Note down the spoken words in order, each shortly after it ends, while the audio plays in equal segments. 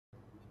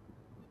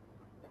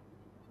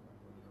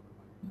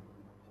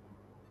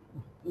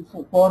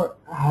So for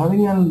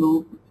having a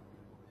loop,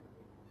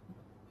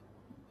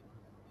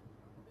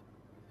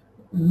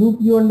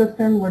 you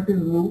understand what is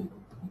loop?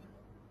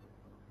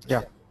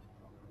 Yeah.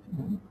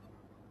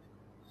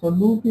 So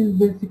loop is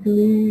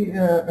basically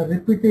a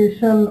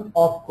repetition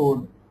of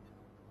code.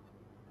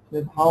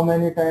 With how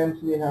many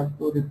times we have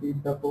to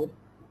repeat the code.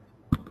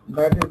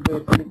 That is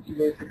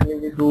basically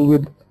we do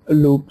with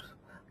loops.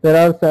 There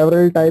are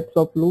several types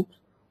of loops.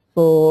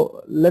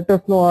 So let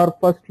us know our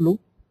first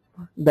loop.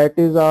 That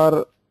is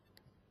our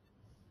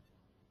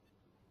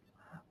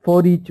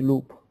for each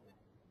loop.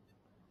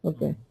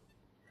 Okay.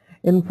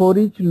 In for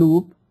each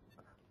loop,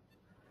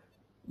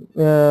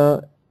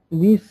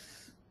 we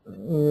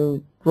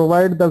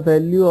provide the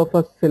value of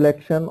a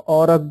selection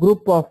or a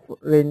group of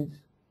range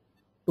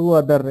to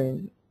other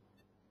range,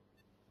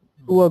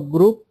 to a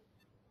group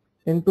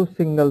into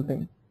single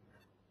thing.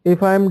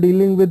 If I am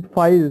dealing with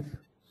files,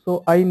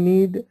 so I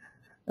need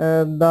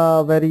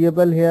the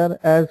variable here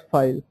as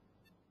file.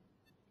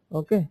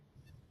 Okay,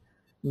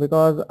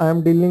 because I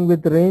am dealing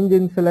with range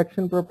in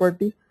selection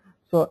property,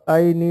 so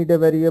I need a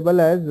variable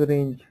as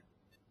range.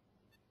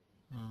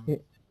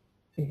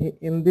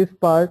 In this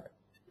part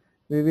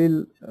we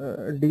will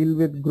deal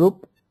with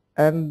group,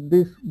 and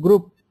this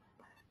group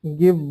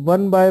give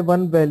one by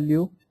one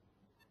value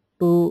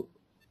to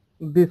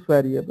this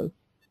variable,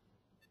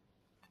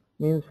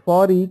 means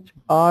for each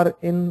are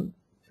in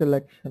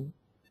selection.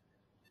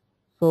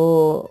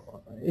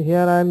 So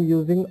here I am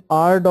using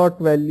r dot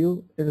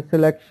value in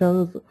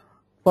selections.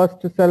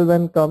 First cell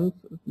when comes,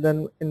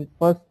 then in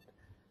first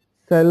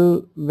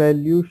cell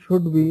value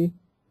should be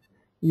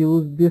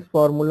use this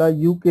formula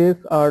u case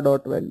r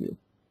dot value.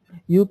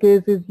 U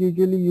case is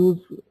usually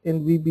used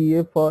in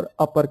VBA for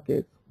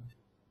uppercase.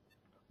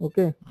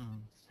 Okay,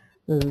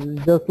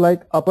 just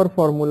like upper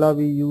formula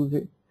we use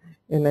it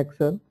in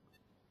Excel,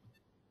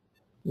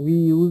 we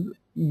use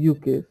U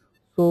case.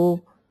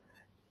 So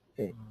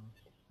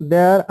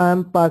there I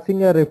am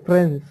passing a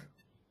reference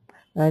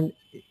and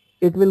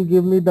it will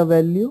give me the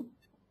value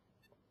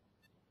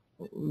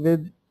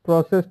with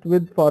processed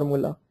with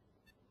formula.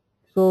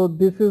 So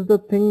this is the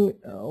thing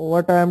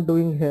what I am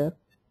doing here.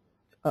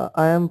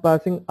 I am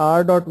passing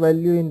r dot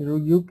value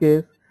in U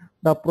case.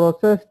 The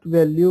processed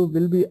value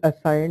will be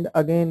assigned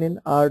again in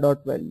r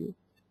dot value.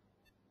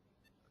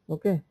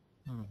 Okay.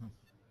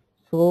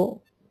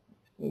 So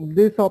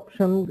this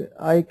option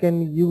I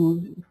can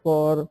use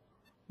for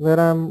where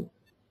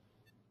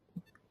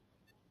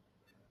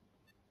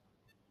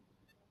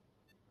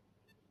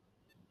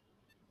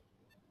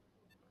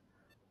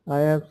I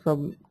have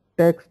some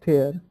text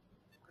here.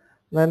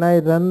 When I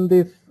run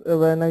this,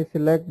 when I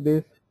select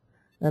this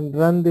and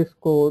run this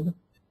code,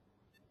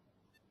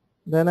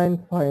 then I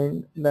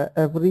find that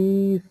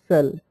every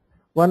cell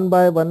one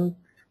by one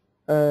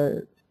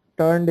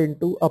turned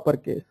into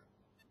uppercase.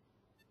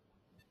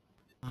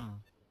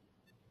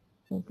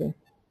 Okay.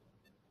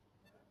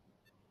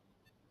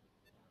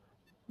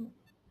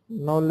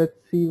 Now let's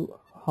see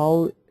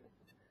how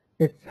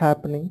it's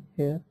happening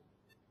here.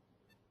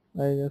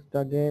 I just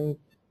again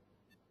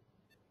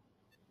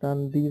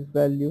turn these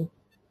value.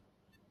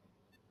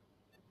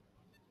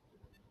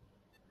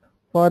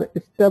 For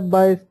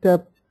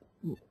step-by-step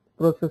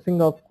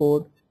processing of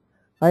code,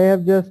 I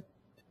have just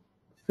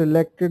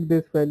selected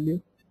this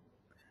value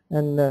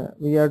and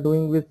we are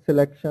doing with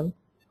selection.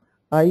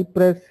 I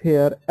press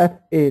here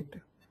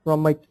F8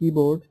 from my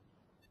keyboard.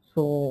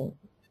 So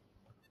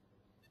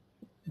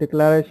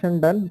declaration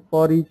done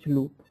for each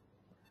loop.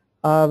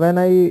 When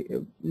I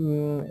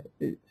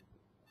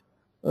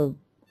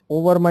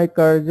over my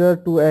cursor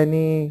to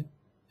any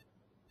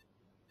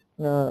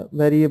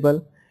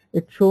variable,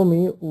 it show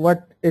me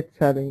what it's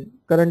having.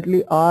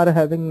 Currently R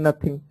having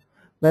nothing.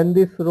 When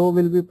this row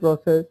will be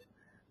processed,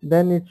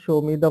 then it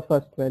show me the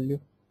first value.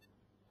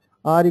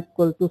 R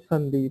equal to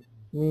Sandeep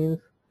means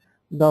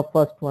the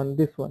first one,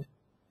 this one.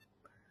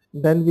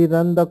 Then we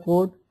run the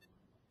code.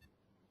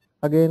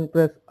 Again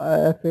press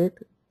F8.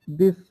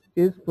 This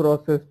is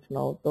processed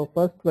now. The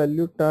first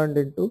value turned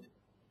into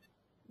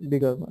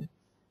bigger one.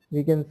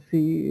 We can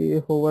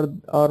see hover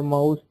our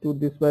mouse to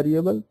this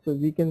variable, so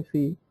we can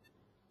see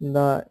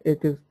it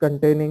is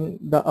containing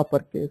the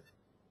uppercase.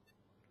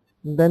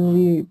 Then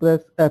we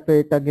press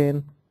F8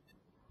 again.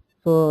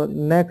 So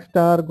next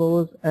star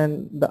goes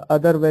and the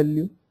other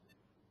value.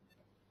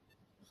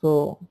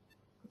 So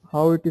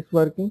how it is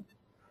working?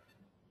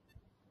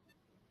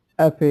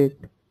 F8.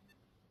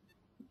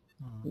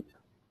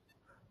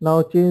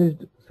 Now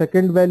changed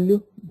second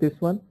value, this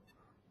one.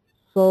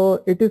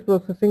 So it is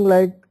processing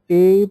like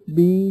A,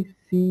 B,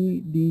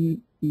 C, D,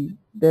 E.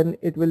 Then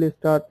it will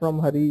start from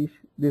Harish,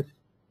 this,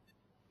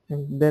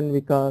 and then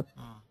Vikas.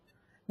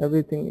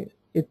 Everything.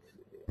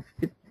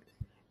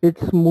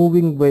 It's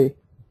moving way.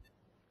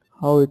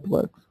 How it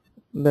works.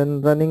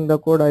 Then running the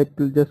code, I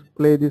will just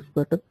play this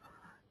button.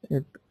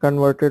 It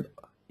converted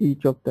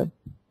each of them.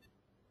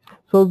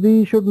 So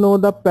we should know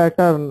the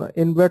pattern,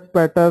 in what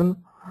pattern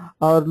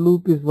our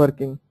loop is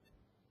working.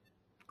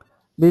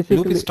 Basically,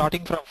 loop is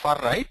starting from far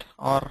right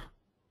or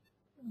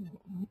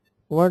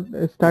what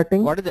is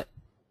starting? What is it?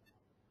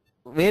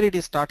 where it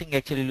is starting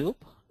actually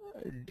loop,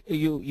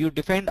 you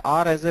defined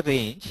R as a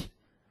range.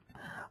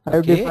 I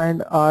have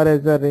defined R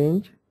as a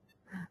range.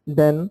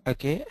 Then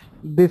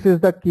this is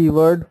the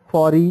keyword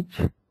for each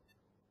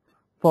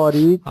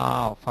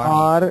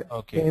R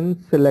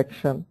in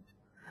selection.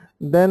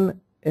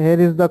 Then here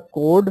is the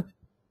code,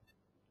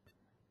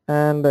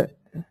 and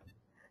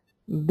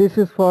this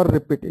is for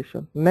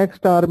repetition.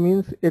 Next R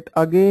means it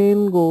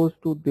again goes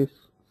to this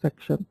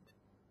section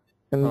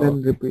and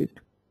then repeat.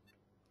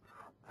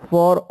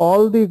 For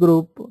all the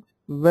group,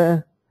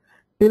 where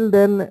till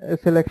then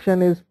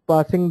selection is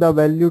passing the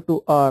value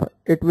to R,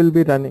 it will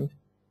be running.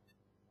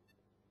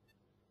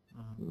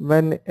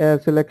 When a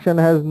selection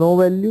has no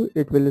value,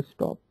 it will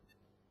stop.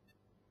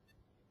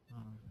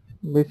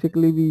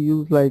 Basically we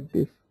use like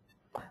this.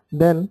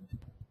 Then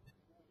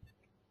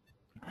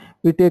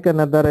we take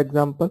another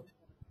example.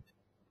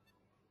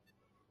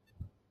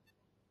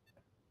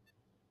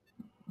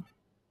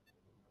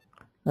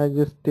 I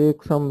just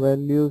take some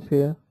values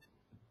here.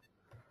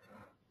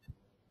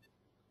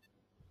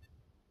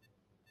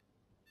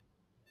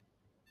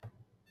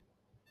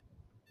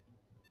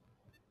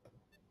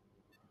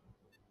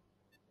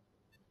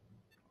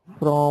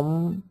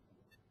 From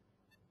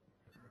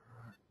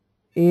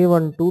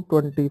A1 to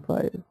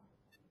 25.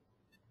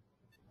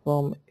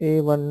 From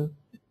A1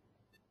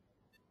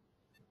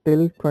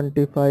 till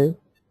 25,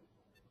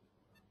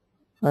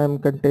 I am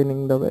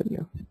containing the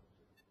value.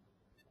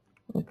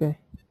 Okay.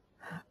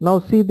 Now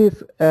see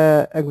this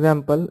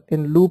example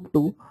in loop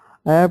 2.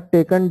 I have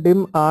taken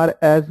dim R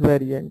as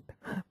variant.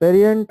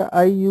 Variant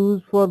I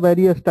use for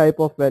various type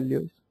of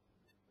values.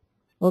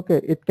 Okay,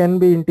 it can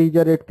be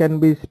integer, it can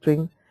be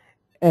string,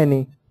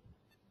 any.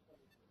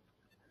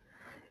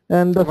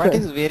 And the what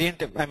is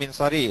variant? I mean,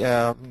 sorry,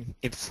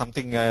 it's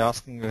something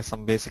asking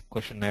some basic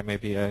question.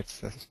 Maybe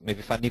it's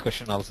maybe funny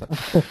question also.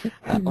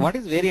 What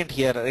is variant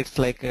here? It's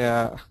like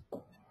it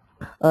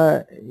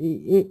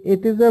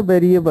is a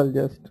variable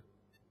just.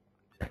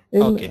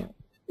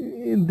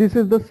 This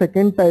is the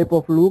second type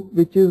of loop,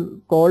 which is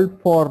called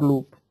for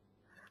loop.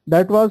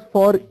 That was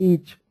for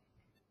each.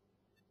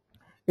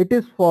 It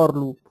is for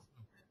loop.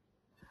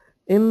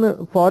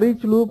 In for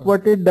each loop,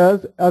 what it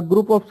does, a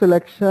group of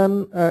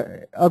selection,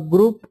 a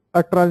group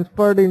are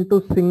transferred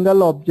into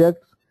single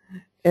objects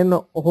in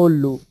a whole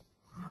loop.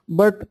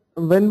 But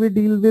when we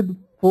deal with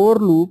for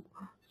loop,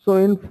 so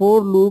in for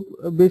loop,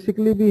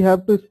 basically we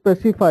have to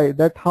specify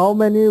that how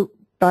many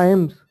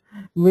times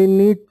we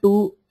need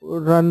to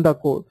run the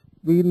code.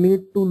 We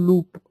need to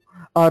loop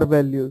our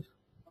values.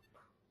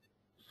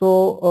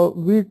 So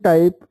we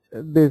type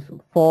this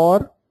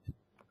for,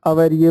 a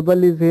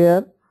variable is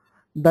here,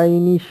 the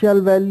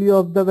initial value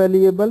of the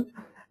variable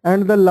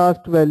and the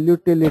last value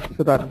till it's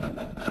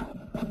run.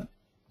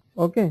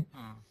 Okay.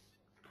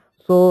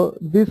 So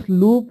this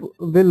loop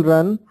will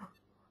run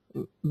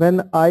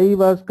when I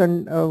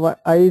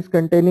is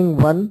containing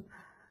 1,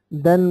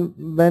 then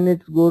when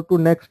it's go to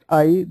next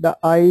I, the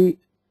I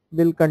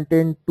will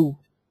contain 2,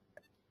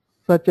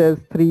 such as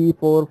 3,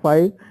 4,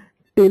 5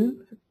 till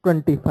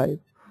 25.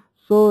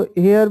 So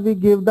here we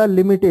give the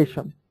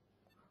limitation.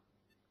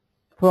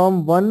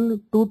 From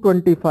 1 to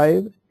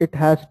 25 it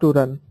has to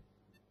run.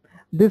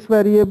 This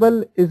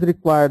variable is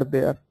required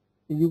there.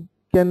 You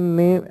can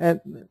name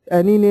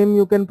any name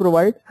you can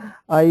provide.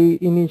 I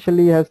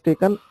initially has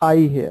taken I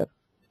here.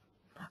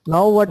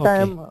 Now what I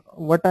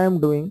am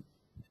doing,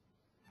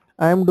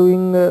 I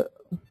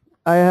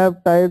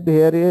have typed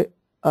here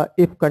a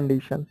if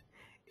condition.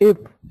 If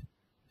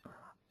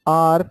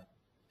R,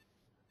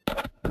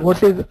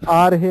 what is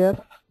R here?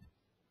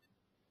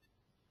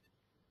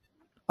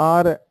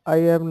 R I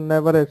have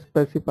never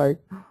specified.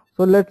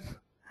 So let's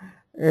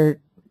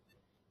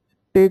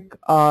take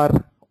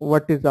R.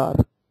 What is R?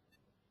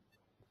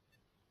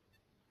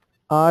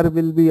 R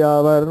will be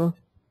our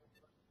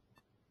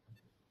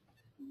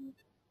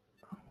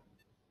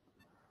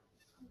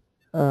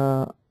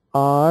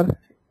R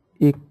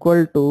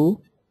equal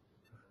to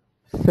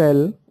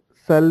cell.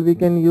 Cell we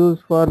can use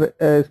for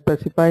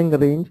specifying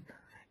range.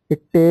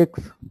 It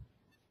takes,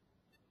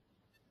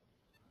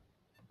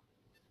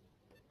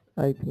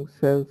 I think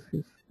cells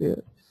is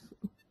there,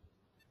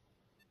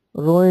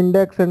 row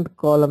index and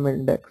column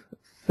index.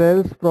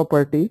 Cells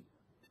property,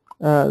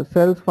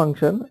 cells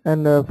function,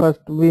 and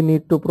first we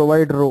need to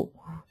provide row.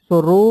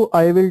 So row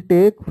I will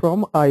take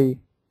from I,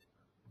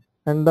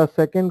 and the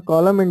second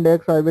column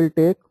index I will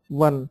take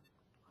 1.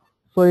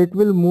 So it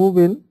will move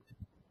in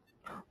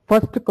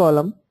first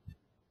column.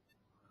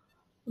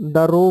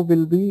 The row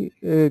will be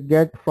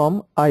get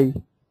from I.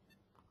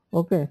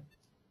 Okay.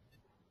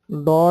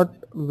 Dot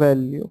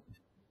value.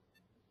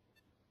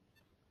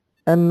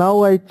 And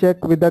now I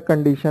check with the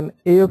condition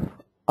if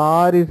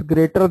R is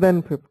greater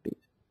than 50.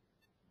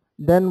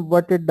 Then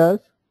what it does?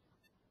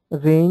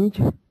 Range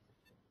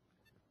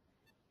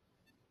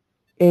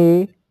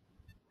A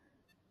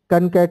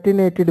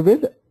concatenated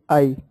with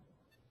I.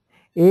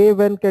 A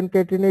when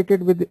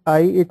concatenated with I,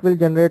 it will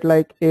generate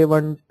like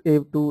A1,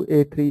 A2,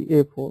 A3,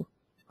 A4.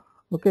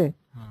 Okay.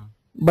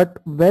 But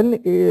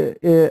when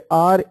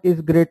R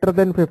is greater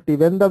than 50,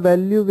 when the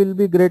value will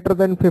be greater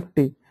than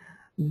 50,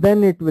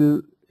 then it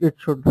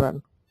should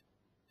run.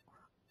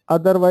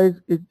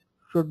 Otherwise it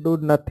should do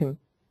nothing.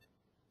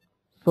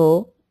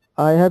 So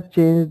I have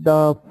changed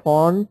the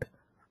font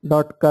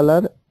dot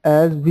color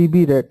as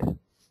VB red.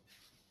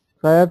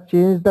 So I have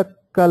changed the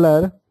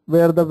color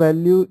where the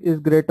value is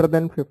greater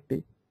than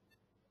 50.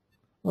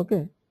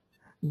 Okay.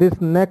 This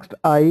next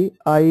I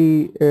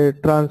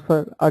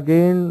transfer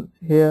again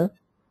here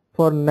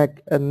for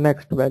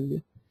next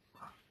value.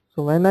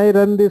 So when I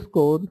run this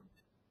code,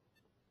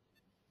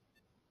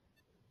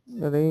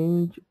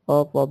 range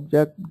of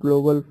object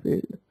global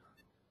field,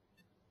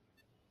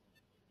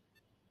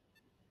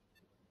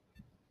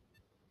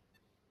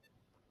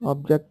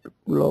 object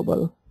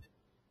global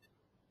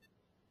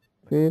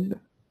field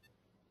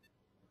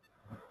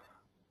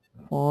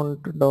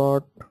font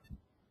dot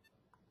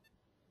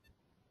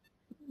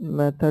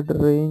method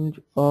range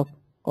of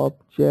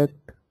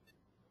object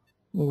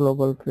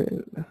global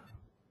field.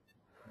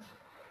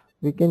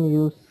 We can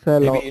use cell.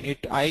 Maybe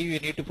you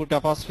need to put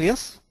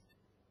apostrophes.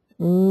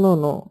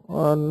 No,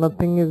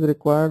 nothing is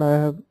required. I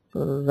have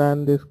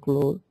ran this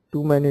code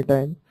too many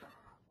times.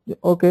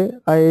 Okay,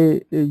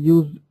 I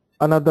use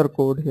another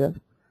code here,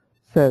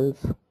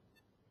 cells.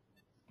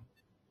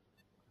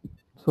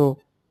 So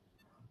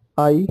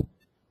I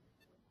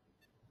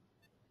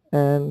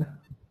and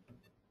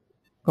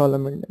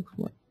column index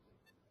 1.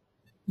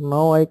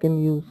 Now I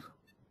can use.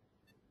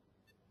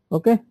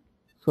 Okay,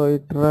 so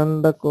it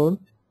run the code.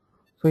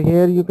 So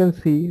here you can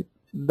see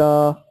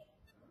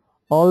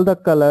all the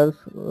colors,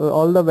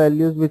 all the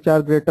values which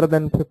are greater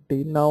than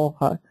 50 now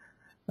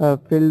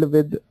filled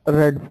with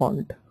red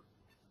font.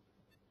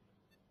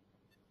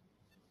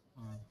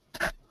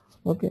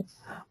 Okay,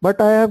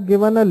 but I have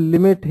given a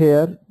limit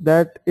here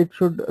that it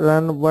should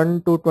run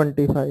 1 to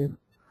 25.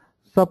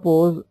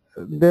 Suppose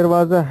there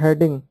was a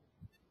heading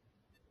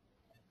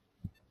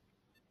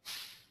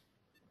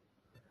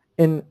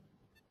in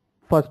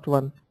first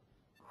one.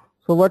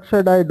 So what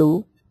should I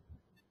do?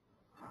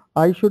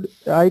 I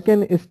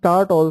can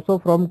start also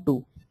from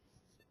 2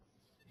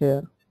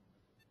 here.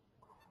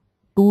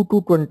 2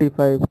 to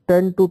 25,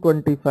 10 to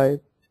 25,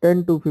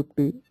 10 to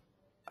 50.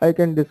 I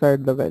can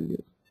decide the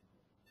values.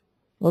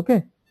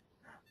 Okay.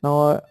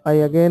 Now I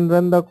again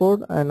run the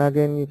code and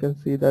again you can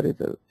see the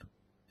result.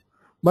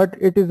 But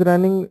it is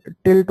running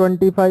till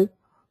 25,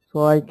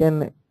 so I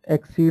can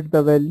exceed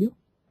the value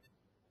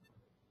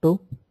to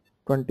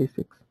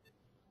 26.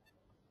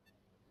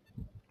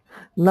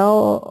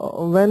 Now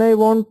when I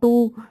want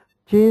to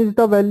change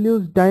the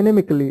values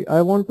dynamically,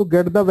 I want to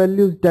get the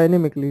values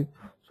dynamically.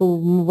 So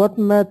what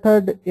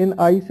method in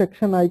I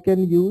section I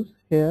can use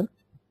here?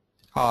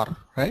 R,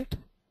 right?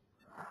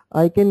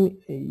 I can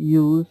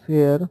use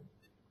here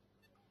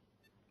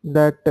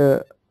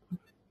that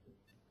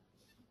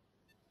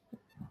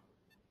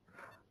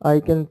I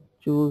can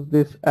choose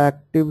this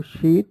active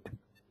sheet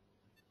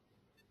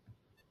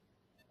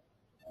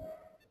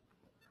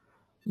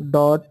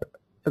dot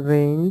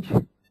range.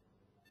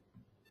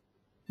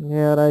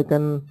 Here I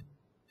can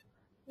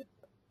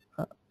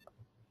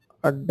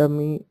a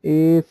dummy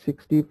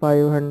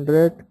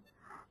A6500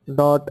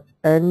 dot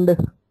end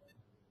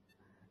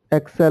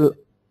Excel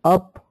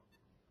up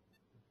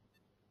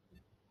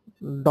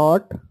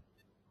dot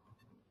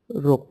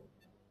row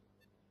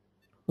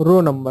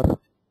number.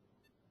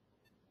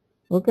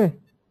 Okay,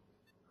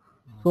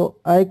 so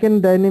I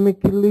can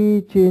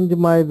dynamically change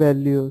my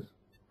values.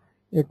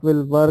 It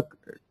will work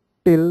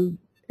till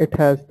it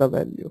has the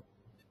value.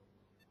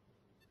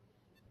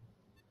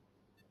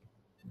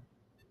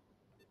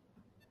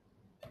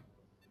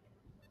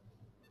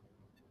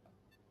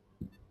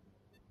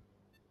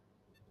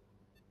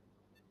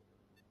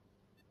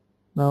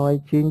 Now I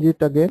change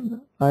it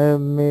again. I have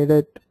made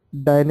it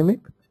dynamic.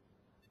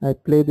 I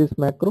play this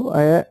macro.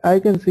 I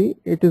can see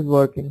it is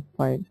working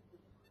fine.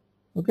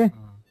 Okay,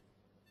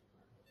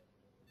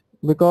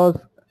 because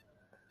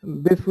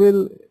this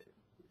will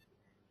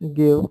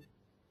give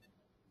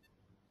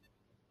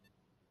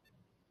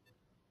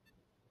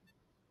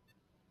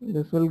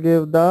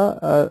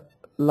the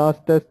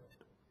last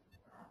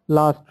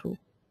row.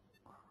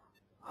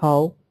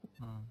 How?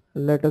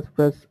 Let us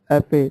press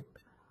F8.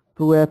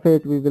 Through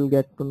F8 we will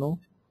get to know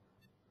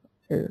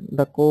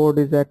the code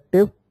is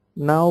active.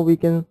 Now we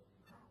can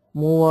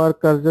move our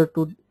cursor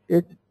to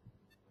it.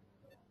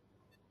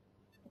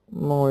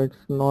 No,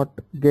 it's not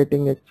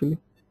getting actually.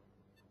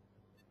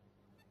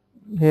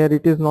 Here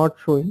it is not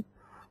showing,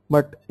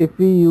 but if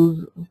we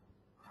use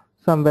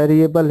some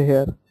variable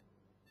here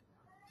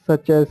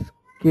such as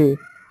k,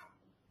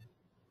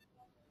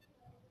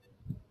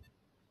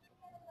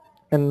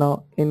 and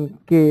now in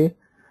k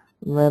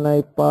when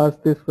I pass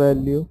this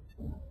value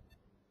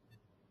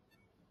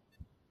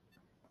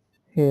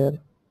here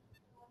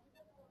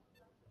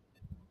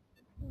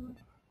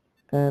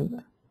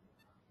and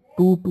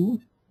 2 to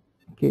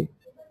k.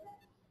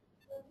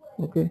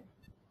 Okay,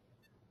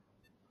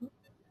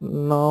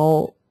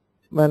 now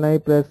when I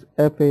press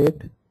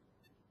F8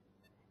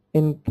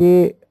 in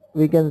k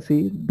we can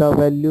see the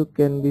value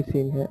can be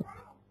seen here,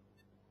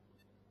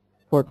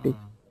 40.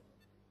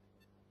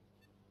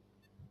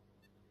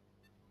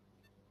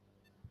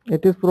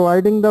 It is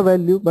providing the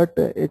value, but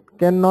it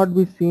cannot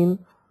be seen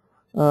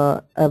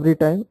every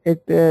time.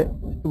 It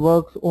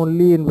works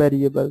only in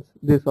variables,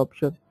 this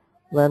option.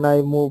 When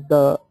I move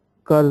the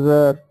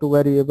cursor to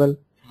variable,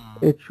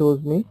 it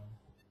shows me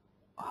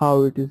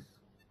how it is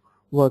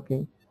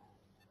working,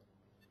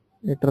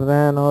 it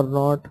ran or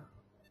not.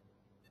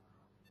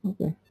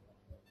 Okay,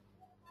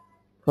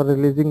 for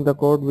releasing the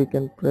code we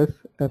can press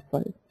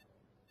F5.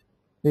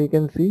 You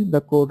can see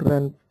the code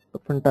ran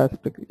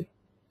fantastically.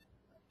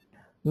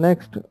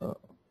 Next,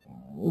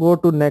 go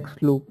to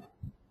next loop.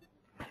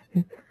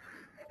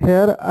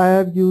 Here I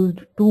have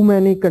used too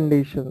many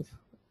conditions.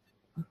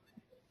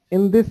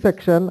 In this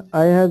section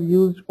I have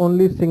used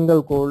only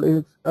single code.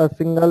 It's a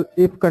single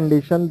if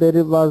condition.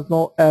 There was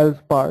no else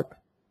part.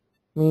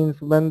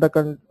 Means when the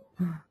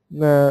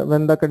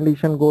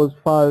condition goes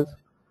false,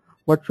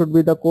 what should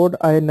be the code,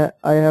 I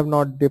have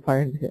not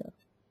defined here.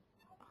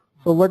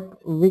 So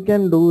what we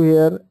can do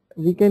here,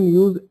 we can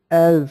use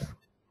else,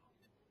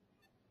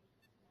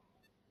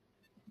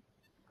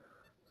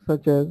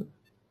 such as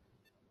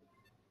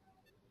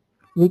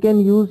we can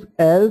use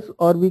else,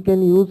 or we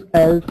can use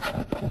else.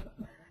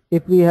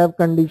 If we have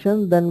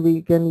condition, then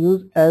we can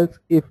use else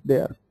if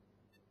there.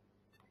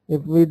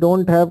 If we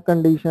don't have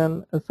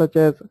condition, such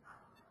as,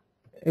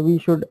 we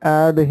should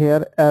add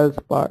here else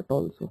part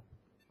also.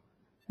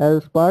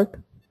 Else part,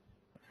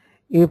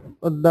 if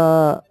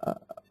the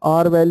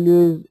R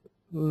value is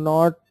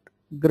not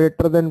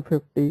greater than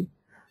 50,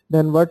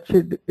 then what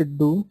should it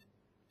do?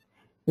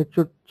 It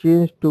should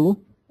change to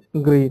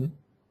green.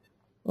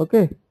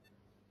 Okay,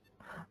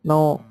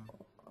 now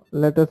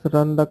let us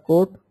run the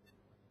code.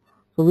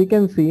 So we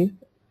can see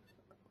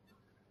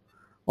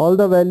all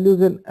the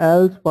values in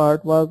else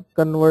part was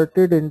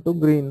converted into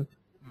green.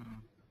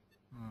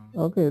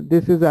 Okay,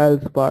 this is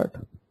else part.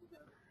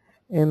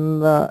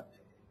 In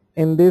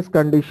this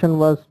condition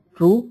was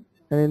true,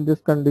 and in this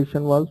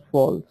condition was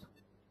false.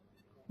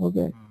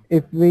 Okay,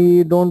 if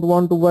we don't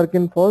want to work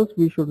in false,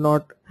 we should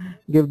not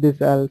give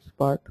this else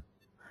part,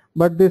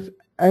 but this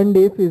and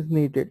if is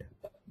needed.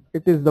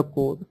 It is the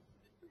code.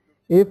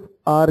 If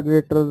R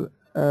greater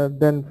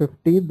than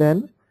 50,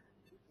 then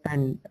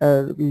and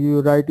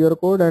you write your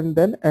code, and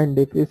then and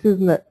if. This is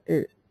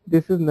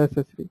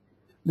necessary.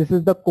 This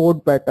is the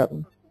code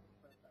pattern.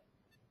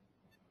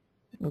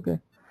 Okay,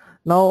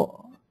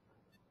 now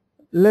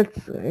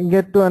let's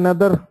get to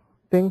another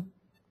thing.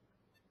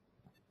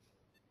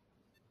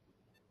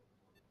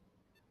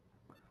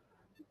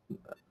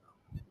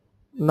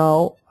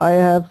 Now I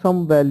have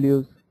some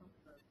values.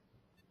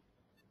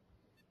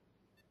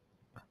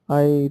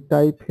 I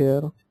type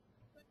here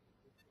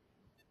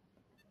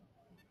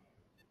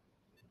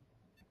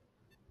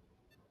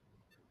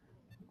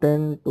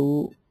ten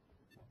to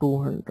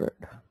 200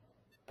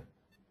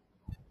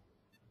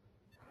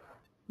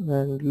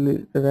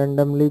 and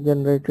randomly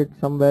generated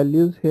some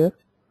values here.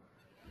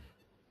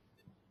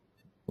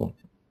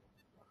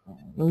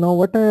 Now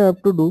what I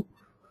have to do,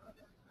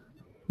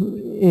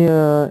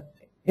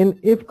 in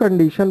if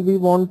condition we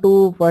want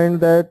to find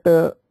that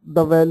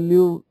the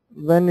value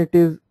when it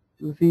is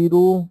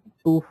 0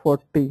 to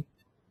 40,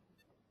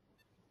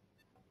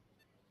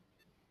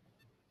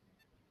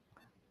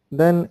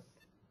 then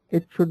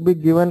it should be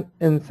given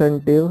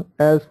incentive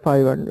as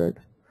 500.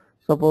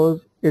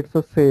 Suppose it's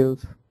a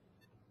sales,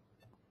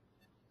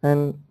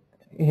 and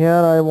here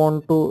I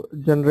want to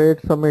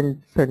generate some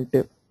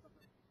incentive.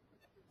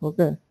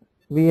 Okay,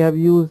 we have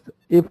used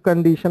if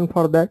condition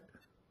for that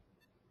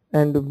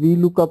and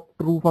VLookup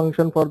true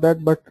function for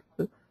that, but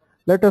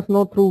let us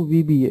know through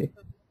VBA.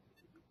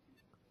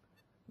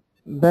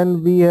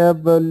 Then we have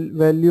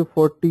value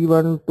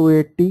 41 to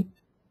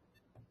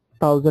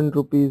 80,000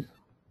 rupees.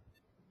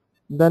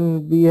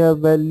 Then we have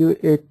value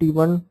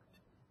 81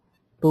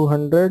 to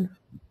 100.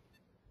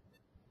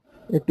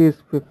 It is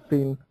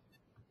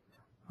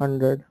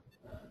 1500.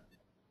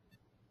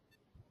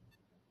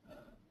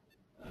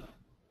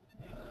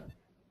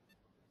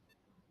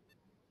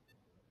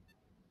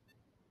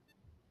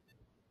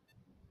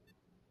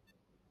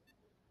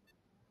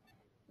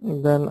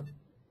 Then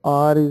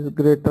R is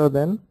greater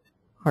than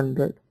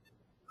 100,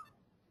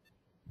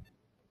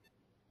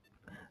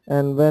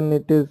 and when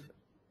it is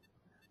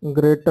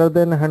greater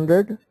than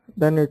 100,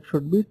 then it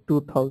should be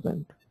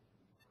 2000.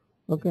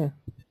 Okay,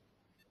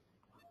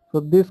 so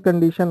this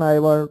condition I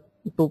want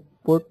to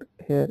put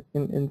here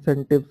in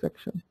incentive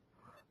section.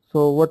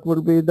 So what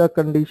would be the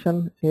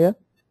condition here?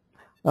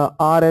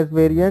 R as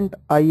variant,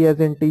 I as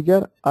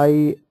integer.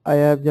 I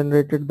have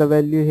generated the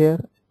value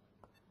here,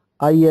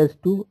 I as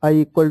 2, I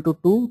equal to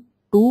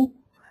 2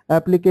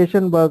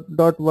 application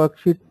dot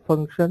worksheet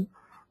function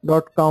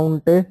dot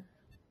count a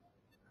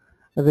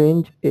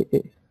range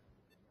AA.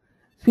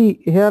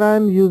 See, here I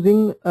am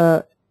using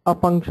a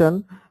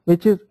function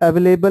which is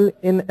available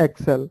in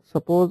Excel.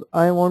 Suppose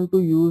I want to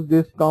use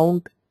this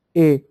count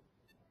A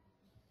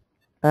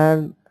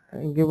and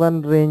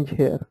given range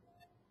here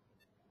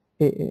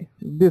AA,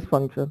 this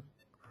function.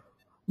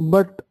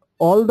 but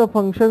all the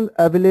functions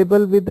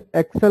available with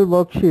Excel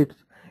worksheets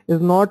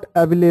is not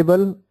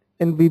available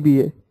in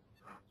VBA.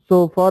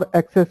 So for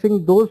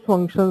accessing those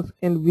functions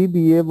in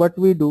VBA, what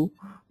we do,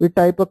 we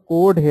type a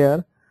code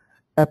here,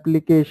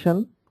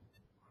 application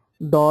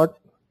dot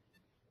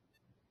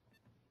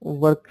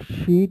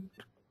worksheet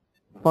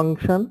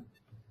function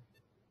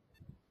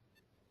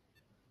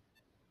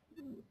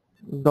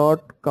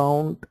dot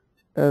count.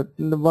 The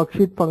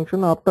worksheet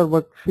function, after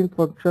worksheet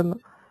function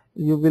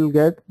you will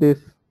get this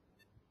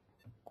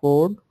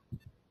code,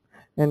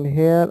 and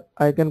here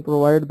I can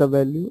provide the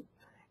value.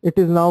 It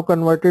is now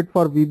converted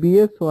for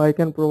VBA, so I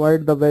can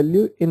provide the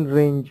value in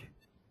range.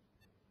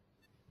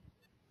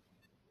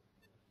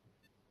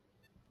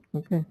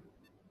 Okay,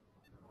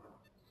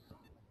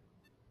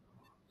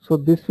 so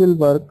this will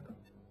work.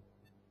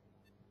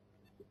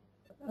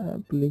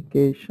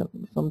 Application,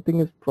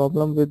 something is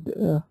problem with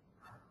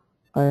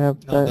I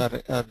have No,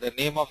 the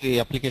name of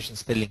the application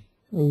spelling.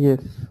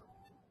 Yes,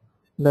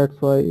 that's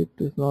why it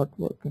is not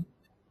working,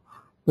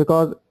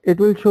 because it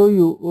will show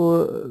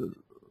you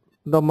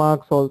the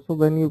marks also.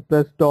 When you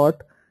press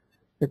dot,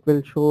 it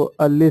will show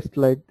a list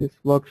like this,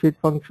 worksheet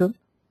function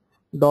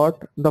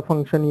dot the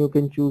function you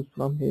can choose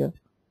from here.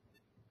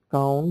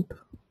 Count,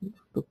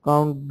 to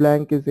count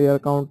blank is here,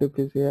 count if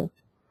is here,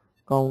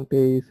 count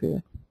a is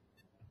here.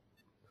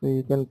 So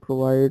you can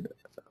provide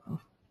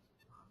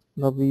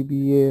the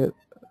VBA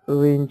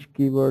range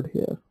keyword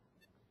here.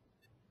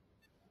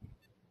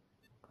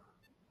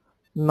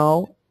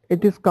 Now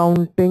it is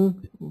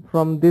counting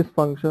from this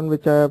function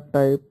which I have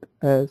typed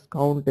as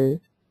count a.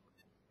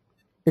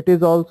 It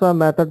is also a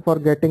method for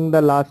getting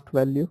the last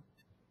value.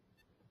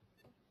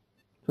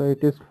 So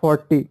it is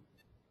 40.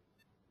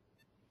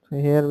 So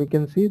here we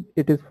can see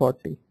it is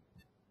 40.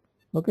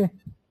 Okay.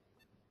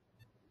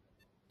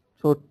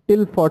 So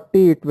till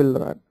 40 it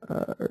will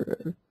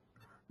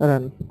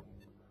run.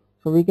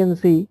 So we can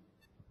see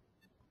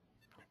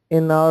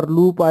in our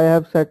loop I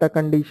have set a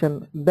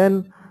condition,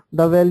 then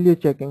the value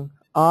checking.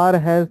 R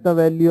has the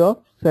value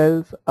of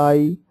cells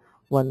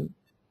I1.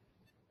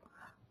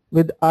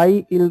 With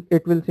I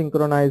it will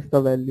synchronize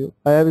the value.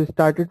 I have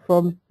started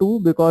from 2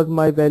 because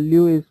my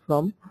value is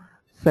from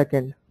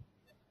second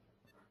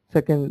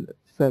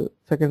cell,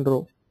 second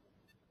row.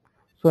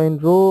 So in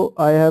row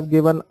I have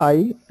given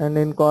I, and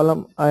in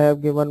column I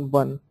have given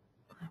 1.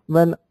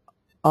 When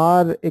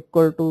R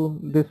equal to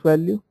this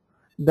value,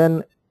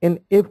 then in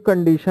if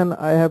condition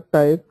I have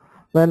typed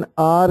when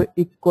R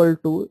equal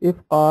to, if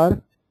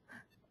R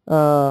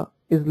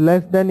is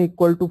less than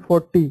equal to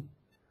 40,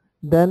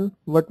 then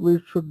what we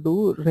should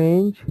do,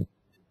 range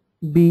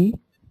B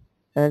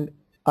and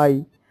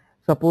I.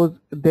 Suppose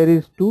there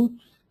is 2,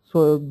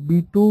 so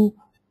B2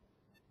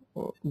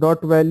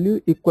 dot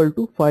value equal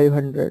to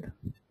 500.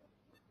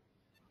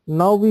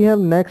 Now we have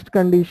next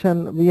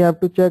condition, we have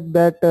to check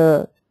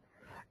that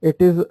it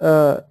is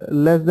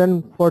less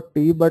than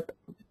 40, but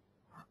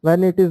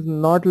when it is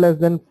not less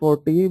than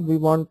 40 we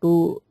want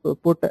to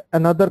put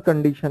another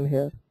condition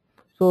here.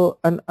 So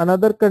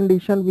another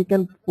condition we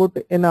can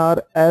put in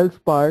our else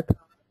part.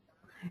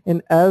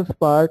 In else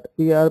part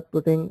we are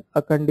putting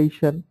a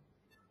condition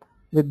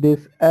with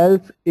this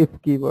else if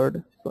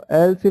keyword. So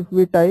else if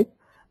we type,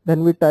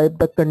 then we type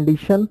the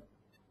condition,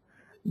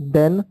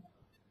 then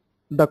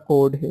the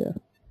code here.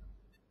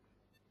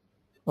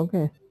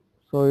 Okay,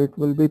 so it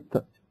will be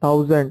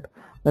 1000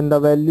 when the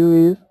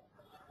value is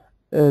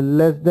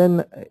less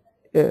than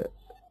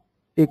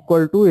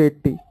equal to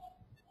 80.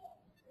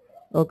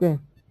 Okay,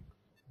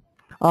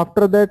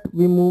 after that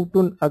we move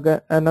to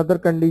another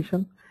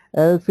condition,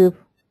 else if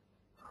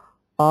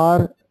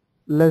R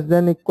less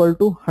than equal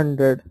to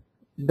 100,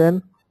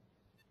 then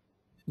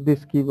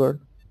this keyword,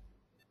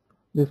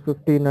 this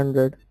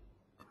 1500.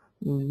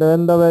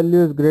 Then the value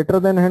is greater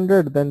than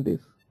 100, then this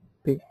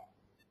thing.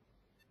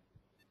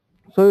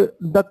 So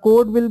the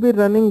code will be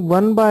running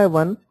one by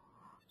one.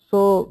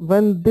 So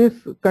when this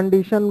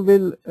condition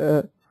will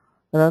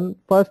run,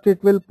 first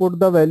it will put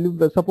the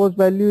value, suppose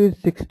value is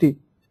 60.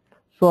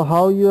 So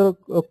how your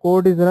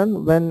code is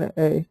run,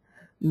 when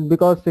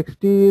because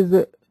 60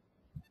 is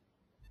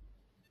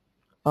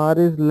R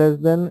is less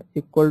than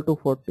equal to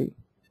 40.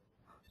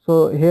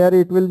 So here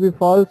it will be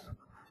false.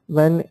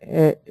 When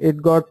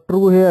it got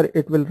true here,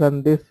 it will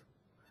run this,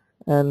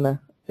 and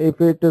if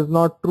it is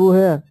not true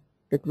here,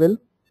 it will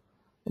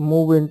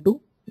move into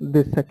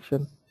this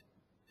section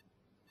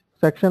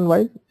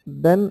wise.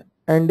 Then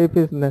end if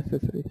is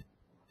necessary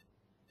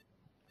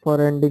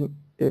for ending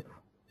if.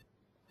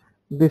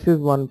 This is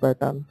one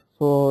pattern.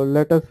 So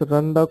let us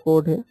run the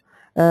code here,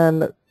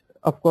 and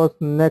of course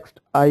next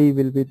I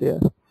will be there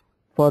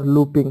for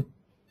looping.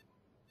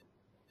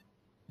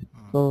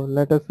 So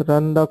let us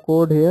run the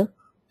code here.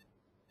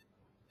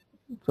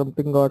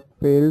 Something got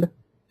failed.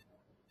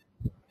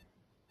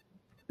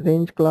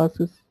 Range class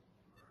is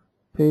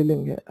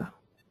failing here.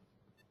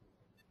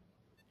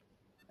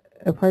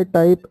 If I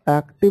type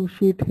active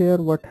sheet here,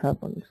 what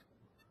happens?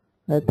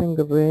 I think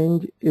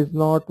range is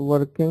not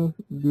working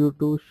due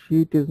to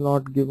sheet is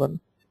not given.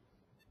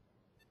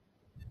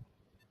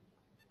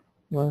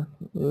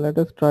 Let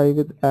us try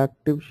with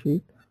active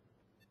sheet.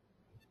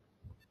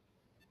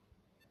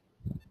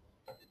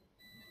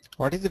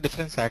 What is the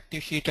difference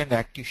active sheet and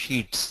active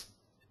sheets?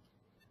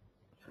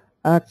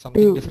 Something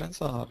Active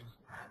difference or?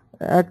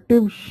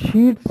 active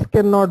sheets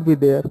cannot be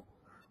there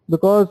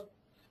because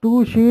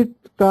two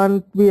sheets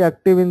can't be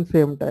active in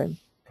same time.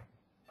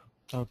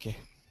 Okay.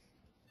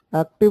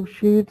 Active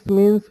sheets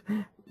means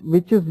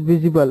which is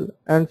visible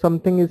and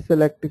something is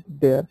selected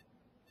there.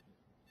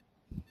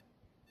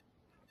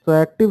 So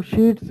active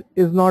sheets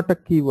is not a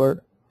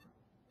keyword.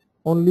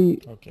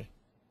 Only Okay.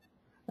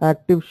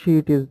 active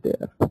sheet is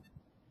there.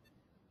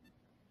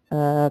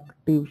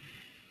 Active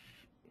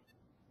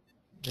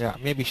Yeah,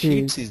 maybe sheet.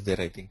 sheets is there,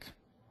 I think.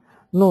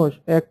 No,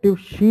 active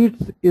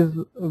sheets is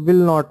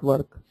will not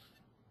work.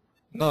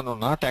 No,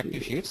 not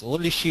active sheets,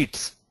 only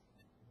sheets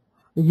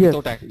Yes,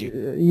 without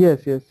active.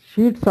 yes.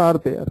 Sheets are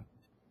there.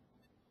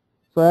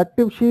 So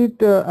active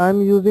sheet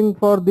I'm using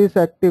for this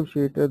active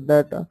sheet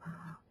that Yeah.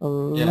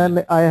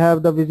 when I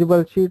have the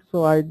visible sheet,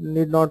 so I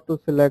need not to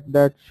select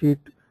that sheet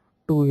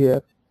 2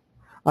 here.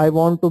 I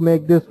want to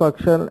make this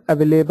function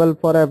available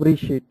for every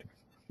sheet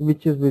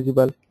which is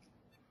visible.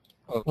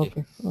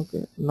 Okay.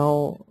 Okay.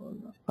 Now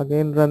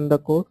again run the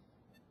code.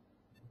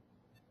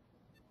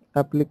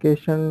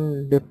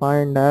 Application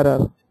defined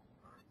error.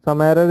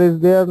 Some error is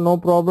there, no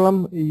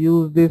problem.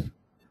 Use this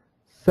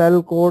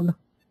cell code.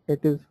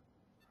 It is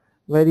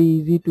very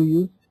easy to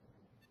use.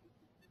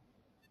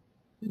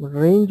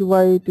 Range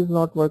why it is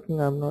not working,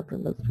 I'm not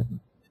understanding.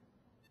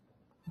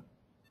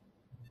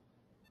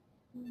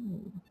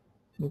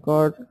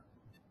 Because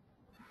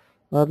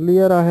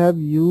earlier I have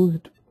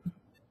used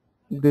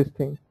this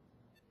thing,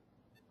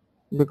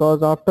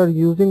 because after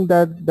using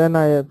that then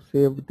I have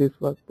saved this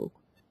workbook.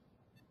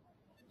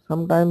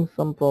 Sometimes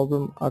some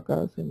problem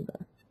occurs in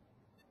that,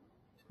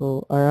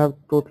 so I have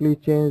totally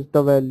changed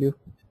the value.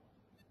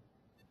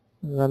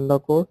 Run the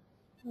code.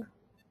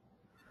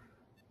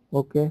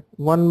 Okay,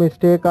 one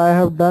mistake I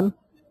have done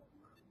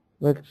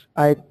which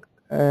I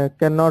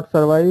cannot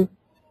revive,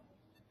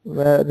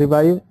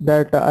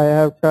 that I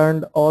have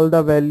turned all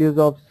the values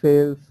of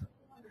sales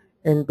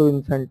into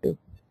incentive.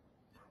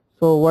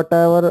 So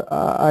whatever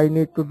I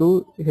need to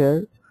do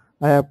here,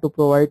 I have to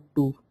provide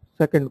two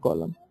second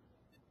column.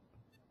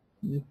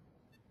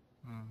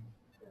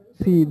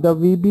 See, the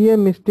VBA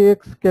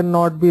mistakes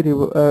cannot be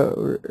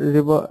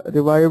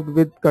revived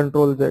with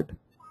Control Z.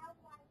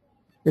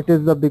 It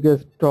is the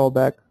biggest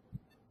drawback.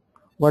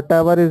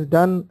 Whatever is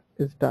done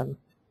is done.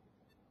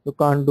 You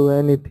can't do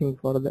anything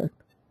for that.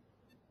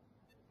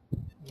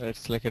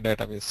 It's like a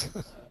database.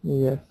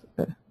 Yes.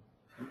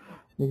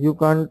 You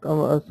can't,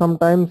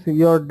 sometimes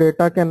your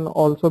data can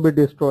also be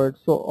destroyed.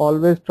 So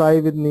always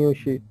try with new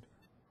sheet,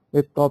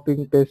 with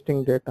copying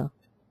pasting data.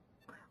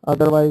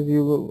 Otherwise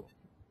you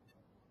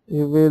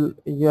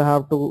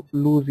have to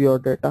lose your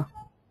data,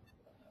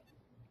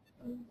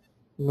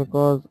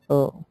 because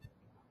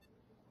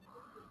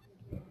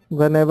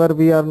whenever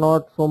we are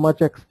not so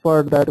much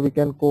expert that we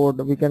can code,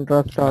 we can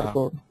trust our Yeah.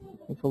 code.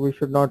 So we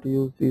should not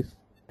use these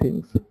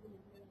things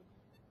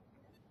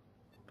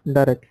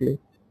directly.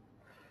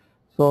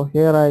 So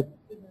here I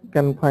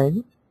can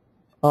find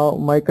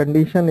my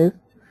condition is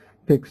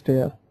fixed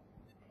here.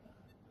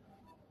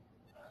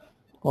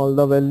 All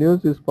the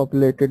values is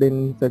populated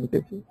in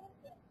incentive.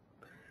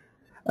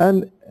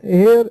 And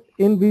here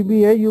in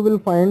VBA you will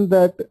find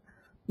that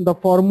the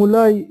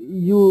formula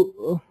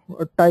you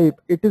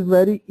type, it is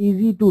very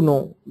easy to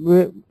know.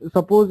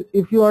 Suppose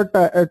if you are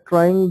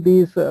trying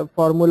these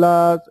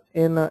formulas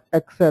in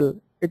Excel,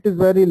 it is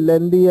very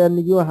lengthy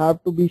and you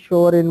have to be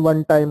sure in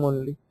one time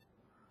only.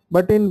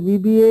 But in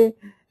VBA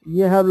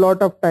you have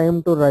lot of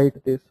time to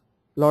write this,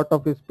 lot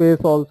of space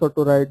also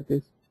to write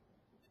this.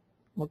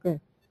 Okay,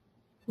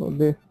 so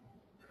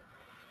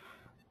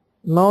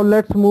now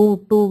let's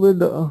move to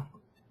with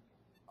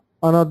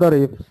another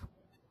ifs.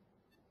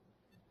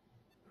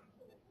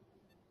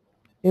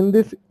 In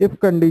this if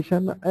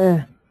condition,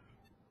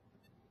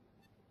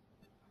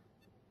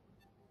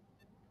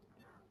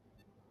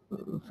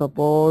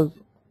 suppose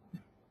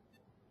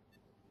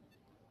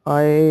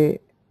I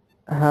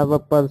have a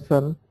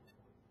person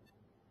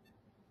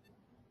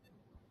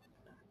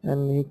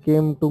and he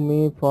came to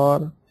me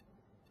for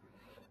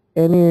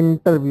any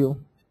interview.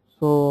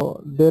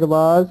 So there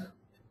was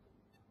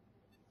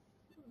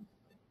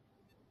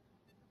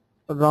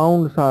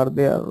rounds are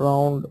there,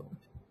 round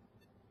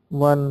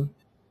 1.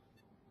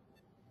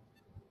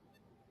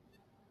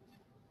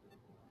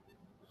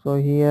 So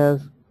he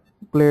has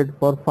played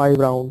for 5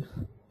 rounds.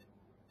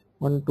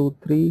 1, 2,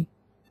 3,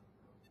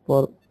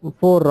 for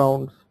 4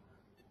 rounds.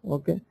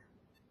 Okay,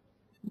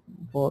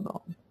 4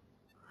 rounds.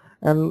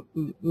 And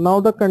now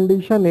the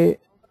condition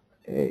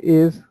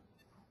is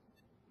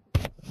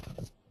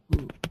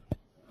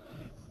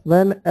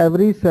when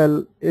every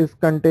cell is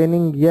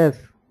containing yes,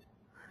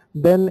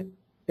 then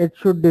it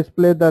should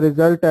display the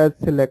result as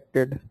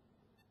selected.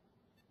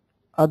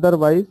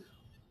 Otherwise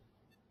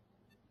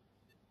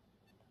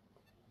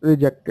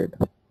rejected.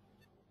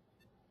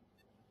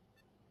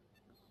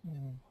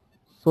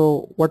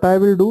 So what I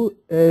will do,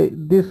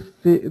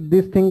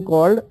 this thing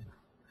called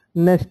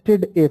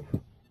nested if,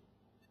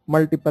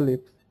 multiple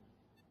ifs.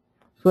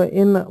 So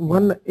in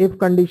one if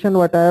condition,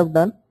 what I have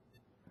done,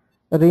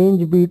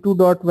 range b2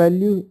 dot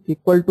value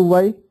equal to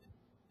y,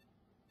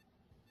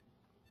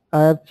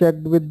 I have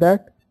checked with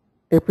that.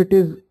 If it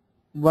is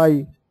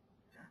y,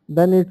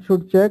 then it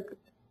should check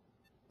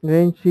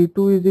range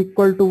c2 is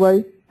equal to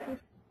y,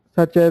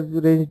 such as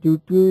range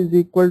d2 is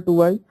equal to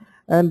y,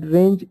 and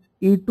range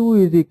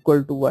e2 is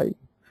equal to y.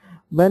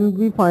 When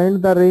we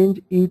find the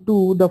range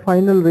e2, the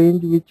final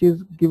range which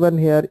is given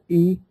here,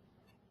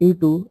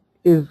 e2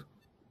 is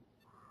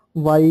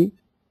y,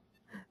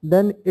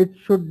 then it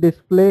should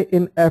display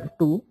in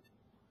f2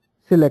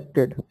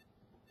 selected.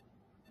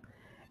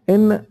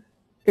 In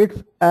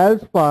its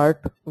else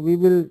part, we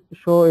will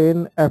show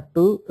in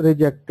f2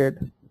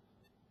 rejected,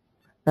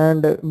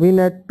 and we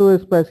need to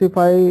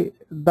specify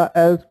the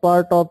else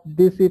part of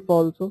this if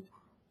also.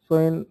 So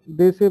in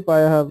this if I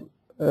have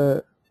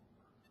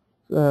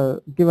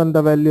given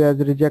the value as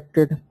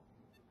rejected,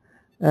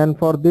 and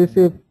for this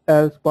if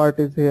else part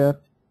is here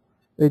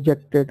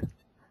rejected,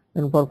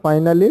 and for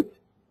final if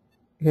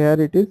here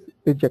it is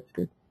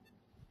rejected.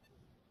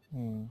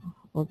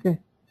 Okay,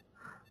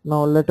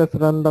 now let us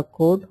run the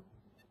code.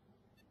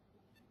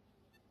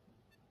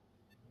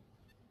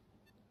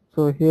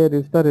 So here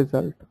is the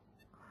result.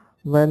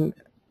 When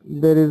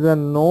there is a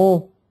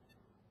no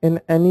in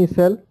any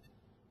cell,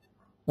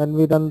 when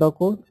we run the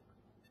code,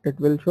 it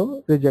will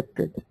show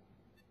rejected.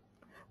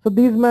 So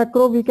these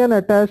macro we can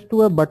attach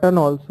to a button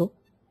also.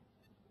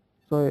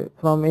 So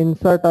from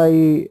insert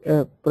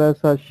I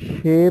press a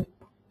shape,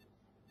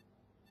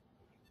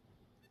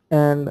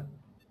 and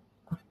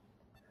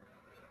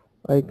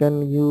I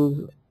can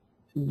use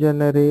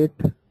generate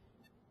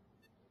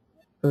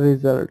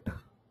result.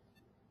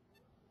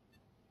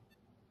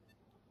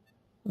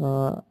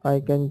 I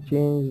can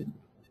change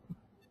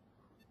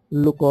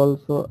look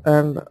also,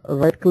 and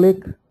right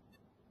click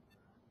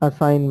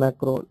assign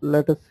macro.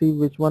 Let us see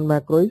which one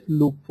macro is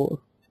loop 4.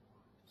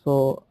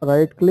 So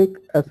right click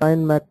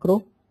assign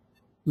macro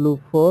loop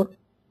 4.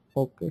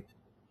 Okay,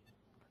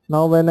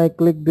 now when I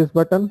click this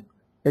button,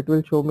 it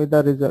will show me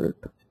the result.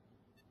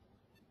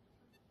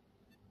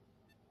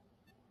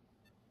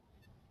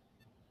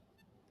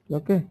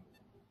 Okay.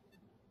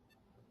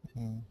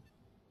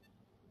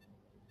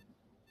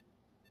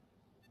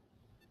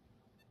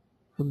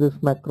 So this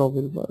macro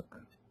will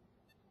work.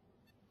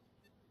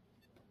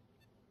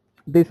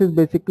 This is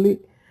basically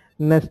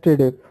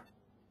nested if.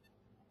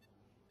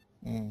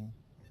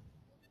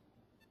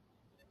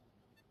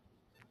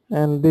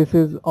 And this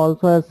is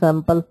also a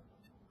sample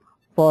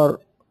for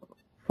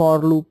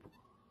loop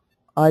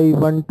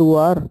I1 to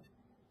R.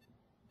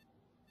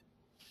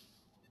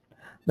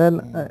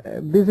 Then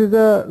this is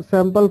a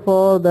sample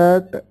for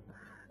that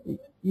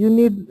you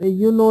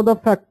know the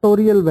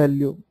factorial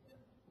value.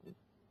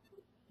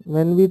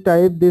 When we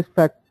type this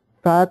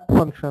fact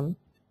function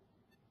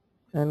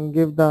and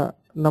give the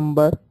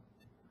number,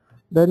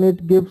 then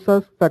it gives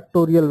us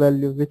factorial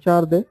value. Which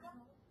are they?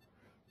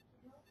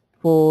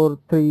 4,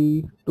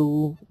 3,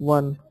 2,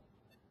 1.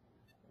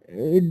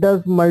 It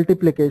does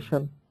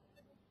multiplication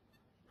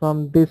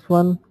from this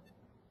one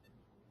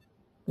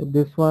to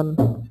this one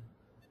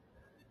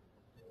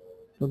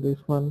to this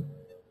one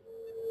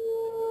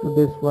to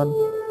this one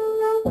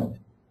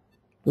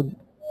to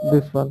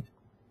this one.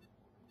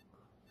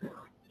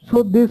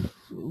 So this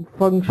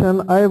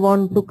function I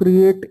want to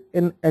create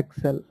in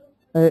Excel,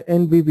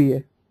 in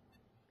VBA,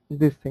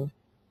 this thing.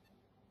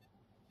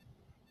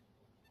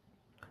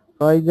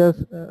 So I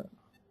just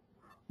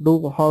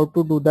do how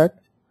to do that.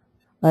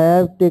 I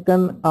have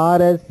taken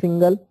R as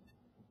single,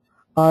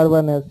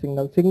 R1 as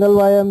single. Single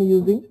why I am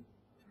using?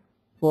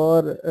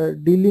 For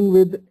dealing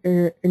with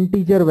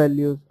integer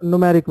values,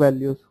 numeric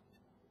values.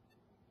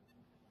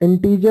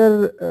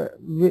 Integer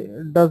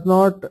does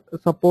not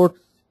support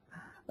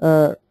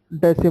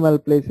decimal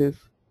places,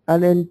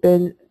 and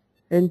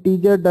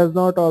integer does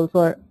not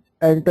also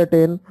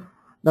entertain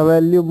the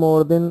value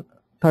more than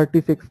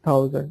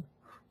 36,000.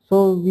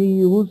 So we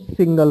use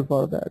single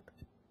for that.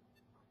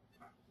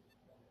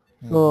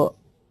 So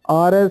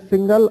R as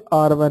single,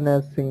 R1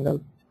 as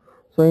single.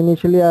 So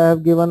initially I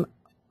have given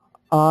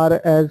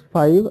R as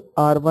 5,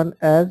 R1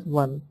 as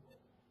 1.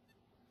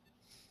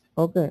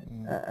 Okay,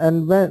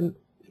 and when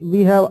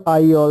we have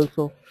I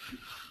also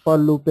for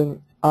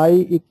looping,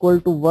 I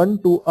equal to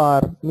 1 to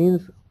R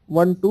means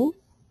 1 to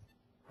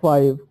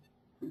 5.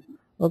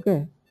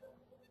 Okay,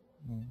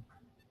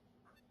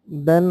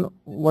 then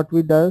what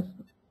we does,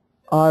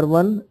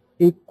 R1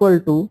 equal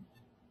to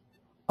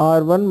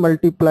R1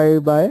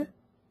 multiplied by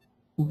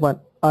 1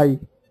 I.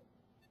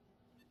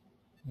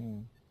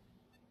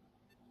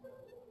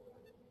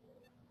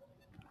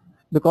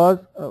 Because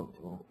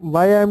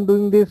why I am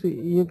doing this,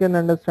 you can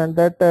understand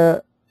that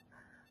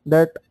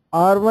that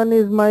R1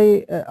 is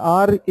my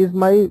R is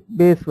my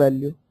base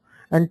value.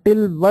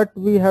 Until what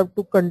we have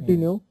to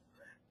continue,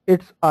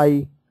 it's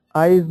I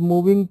is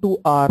moving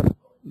to R,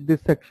 this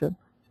section.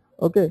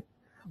 Okay,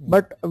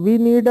 but we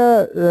need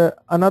a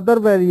another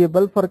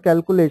variable for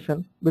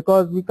calculation,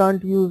 because we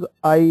can't use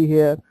I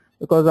here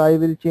because I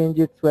will change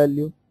its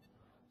value.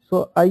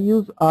 So I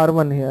use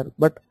R1 here,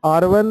 but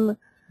R1,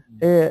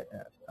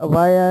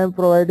 why I am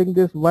providing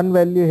this one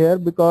value here,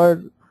 because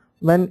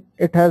when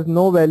it has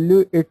no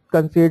value it's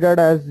considered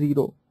as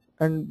 0,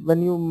 and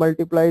when you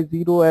multiply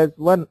 0 as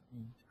 1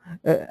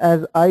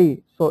 as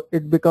I, so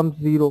it becomes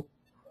 0.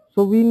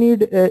 So we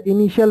need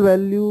initial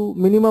value,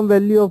 minimum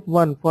value of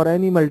 1 for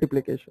any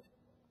multiplication.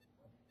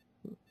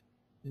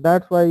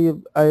 That's why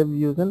I am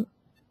using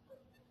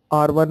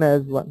R1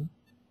 as 1.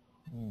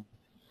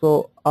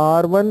 So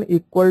R1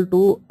 equal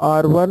to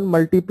R1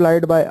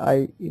 multiplied by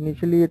I.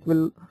 Initially it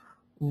will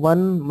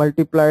 1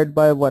 multiplied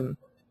by 1.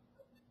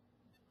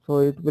 So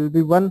it will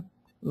be 1,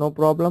 no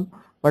problem.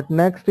 But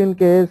next in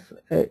case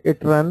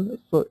it runs,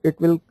 so it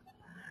will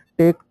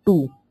take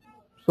 2.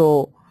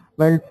 So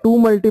when 2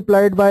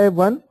 multiplied by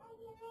 1,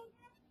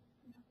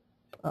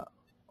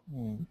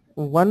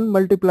 1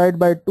 multiplied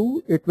by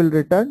 2, it will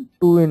return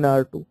 2 in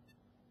R2.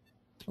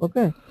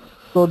 Okay.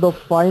 So the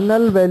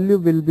final value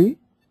will be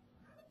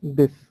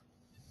this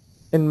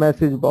in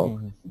message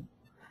box.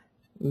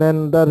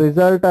 Then the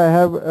result I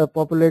have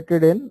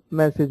populated in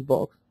message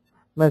box.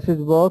 Message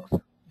box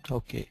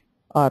Okay.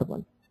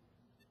 R1.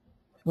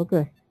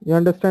 Okay. You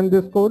understand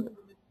this code?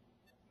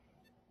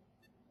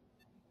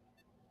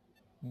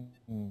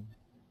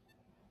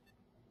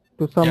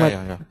 To some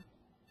extent.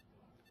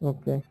 Yeah.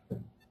 Okay.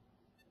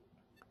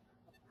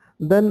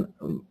 Then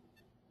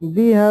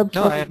we have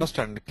No, I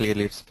understand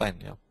clearly. It's fine.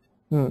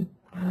 Yeah.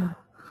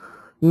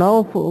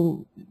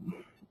 Now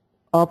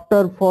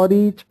after for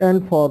each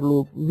and for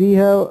loop, we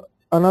have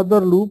another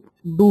loop,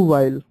 do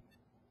while.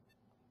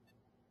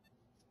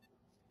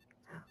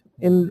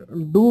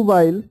 In do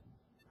while,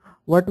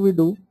 what we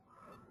do,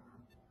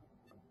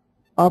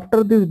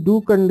 after this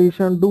do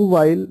condition, do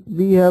while,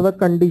 we have a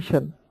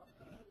condition.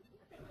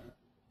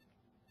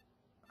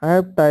 I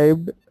have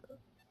typed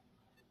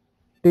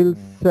till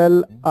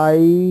cell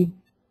I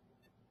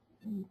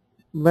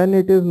when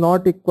it is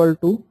not equal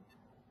to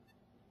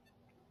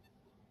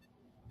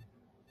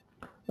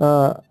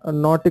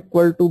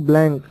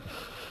blank,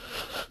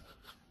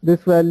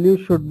 this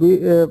value should be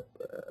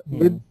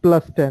with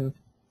plus 10,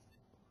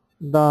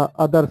 the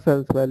other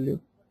cell's value.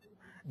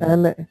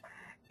 And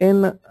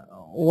in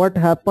what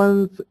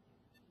happens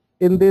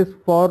in this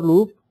for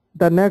loop,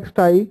 the next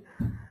I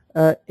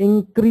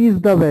increase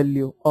the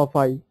value of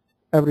I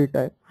every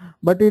time,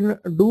 but in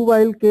do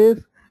while case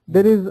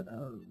there is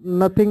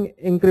nothing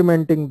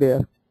incrementing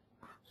there.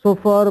 So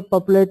for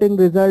populating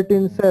result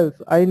in cells,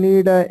 I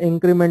need an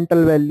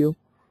incremental value.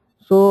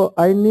 So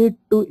I need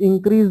to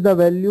increase the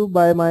value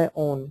by my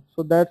own.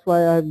 So that's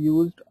why I have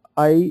used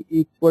I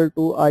equal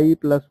to I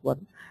plus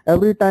 1.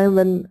 Every time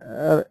when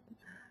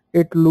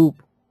it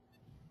loop,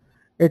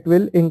 it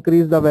will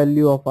increase the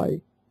value of I.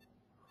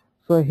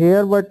 So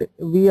here what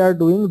we are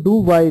doing, do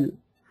while,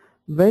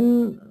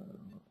 when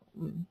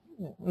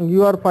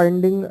you are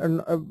finding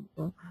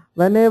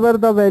whenever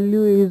the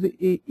value is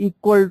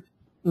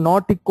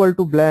not equal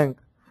to blank,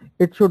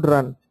 it should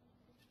run.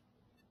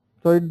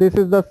 So this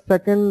is the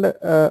second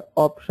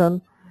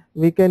option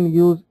we can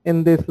use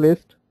in this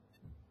list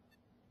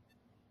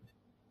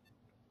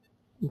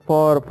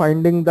for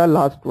finding the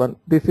last one.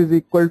 This is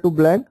equal to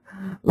blank.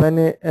 When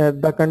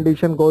the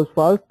condition goes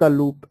false, the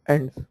loop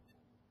ends.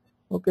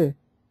 Okay.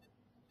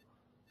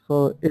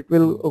 So it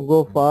will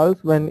go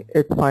false when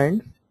it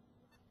finds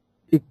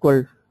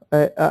equal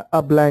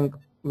a blank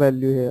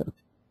value here.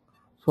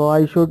 So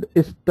I should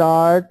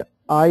start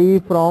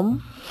I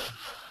from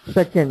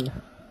second,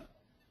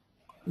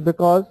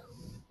 because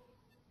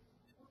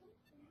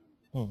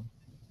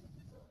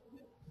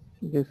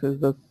this is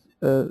the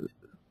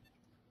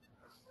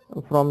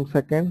from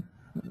second.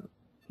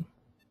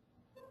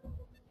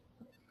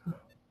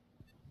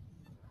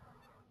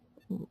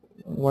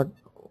 What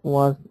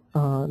was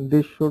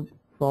this should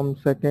from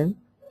second.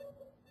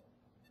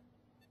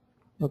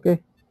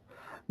 Okay.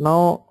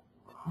 Now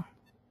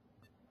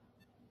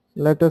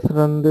let us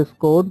run this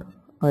code.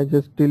 I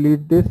just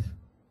delete this.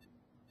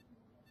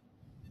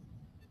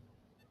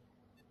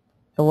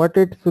 What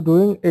it's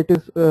doing, it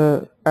is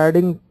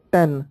adding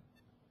 10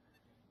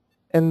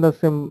 in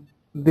the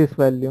this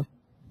value.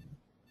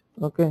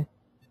 Okay,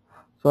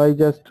 so I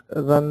just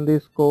run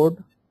this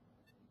code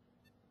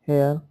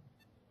here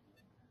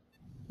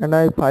and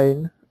I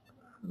find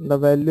the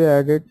value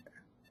added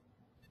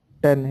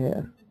 10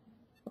 here.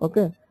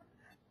 Okay,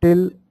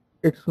 till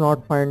it's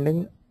not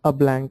finding a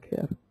blank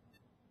here.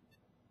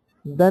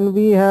 Then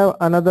we have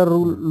another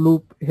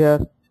loop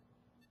here,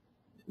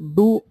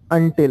 do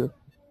until.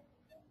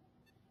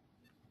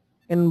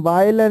 In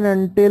while and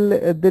until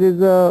there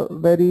is a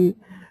very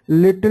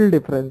little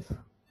difference.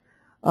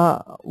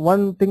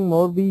 One thing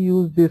more, we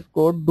use this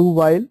code, do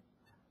while,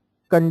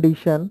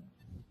 condition,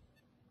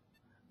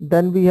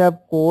 then we have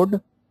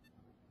code,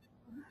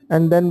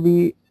 and then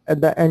we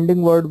the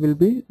ending word will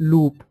be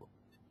loop.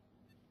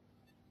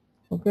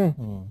 Okay.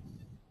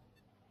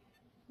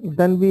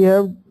 Then we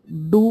have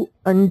do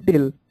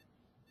until.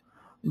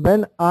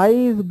 When I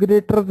is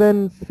greater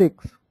than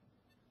 6,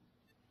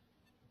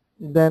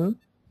 then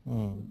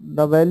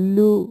the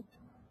value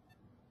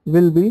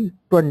will be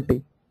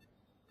 20.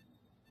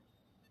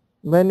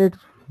 When it's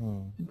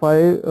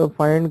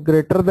find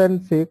greater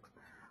than 6,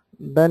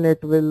 then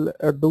it will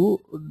do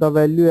the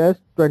value as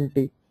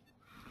 20.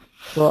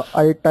 So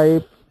I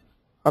type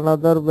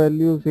another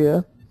values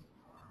here,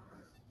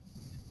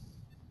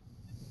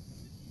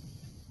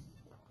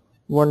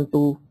 1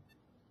 to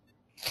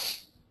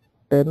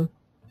 10.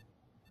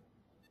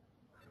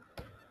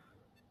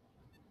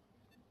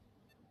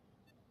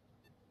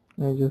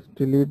 I just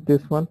delete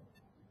this one.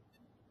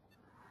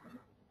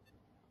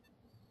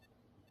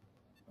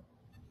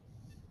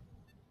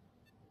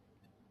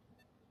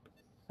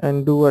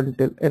 And do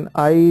until, and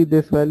I,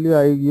 this value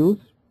I use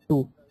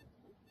 2.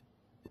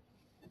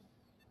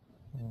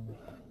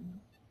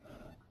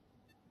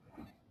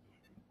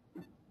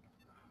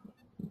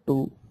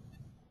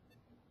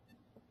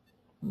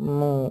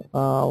 No,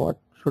 what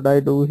should I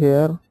do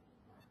here?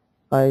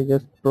 I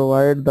just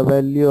provide the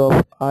value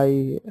of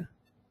I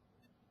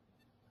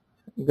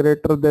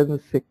greater than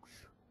 6.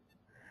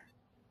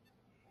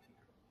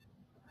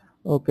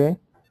 Okay,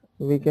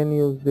 we can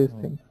use this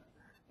thing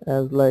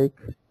as like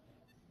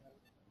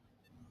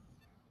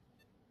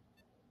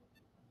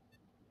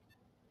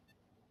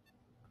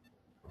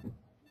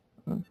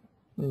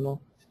no.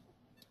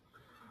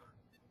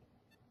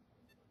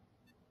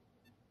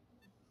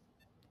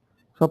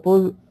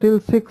 Suppose till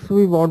 6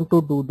 we want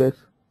to do this.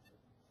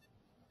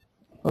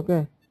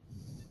 Okay.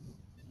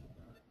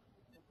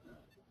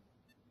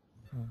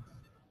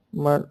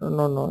 But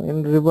no,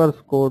 in reverse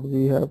code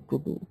we have to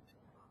do.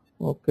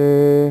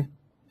 Okay,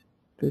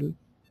 till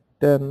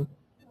 10,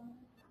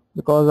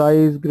 because I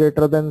is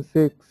greater than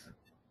 6,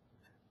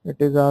 it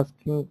is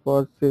asking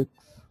for 6.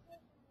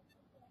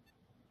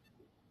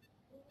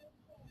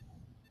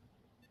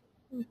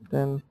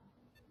 Then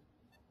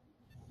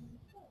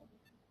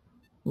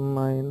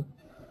 9.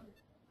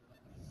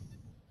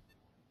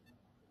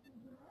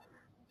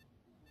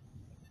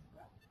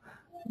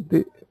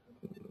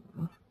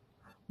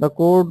 The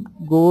code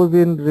goes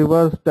in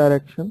reverse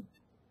direction.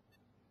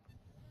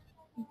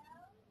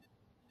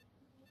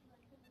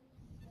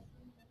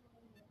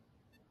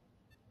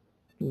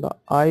 The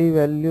I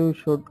value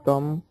should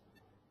come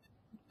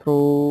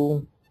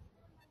through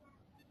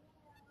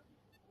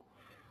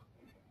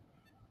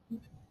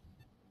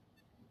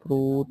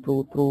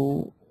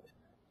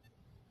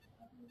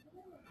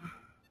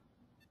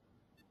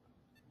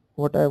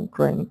what I am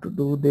trying to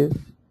do this.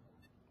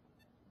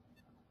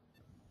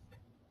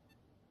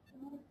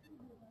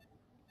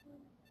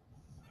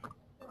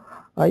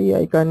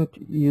 I can't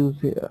use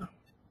here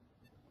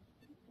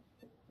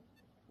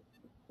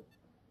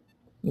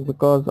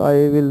because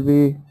I will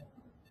be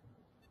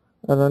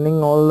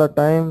running all the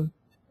time.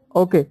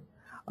 Okay,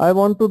 I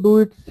want to do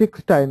it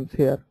 6 times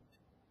here.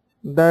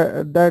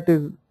 That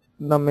is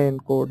the main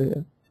code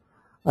here.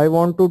 I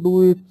want to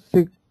do it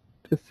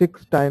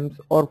six times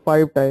or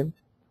 5 times,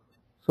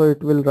 so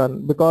it will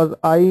run, because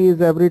I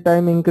is every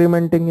time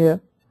incrementing here.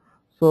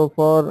 So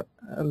for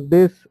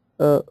this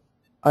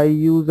I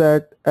use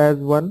it as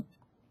 1,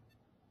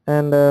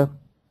 and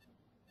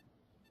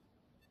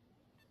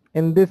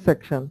in this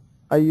section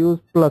I use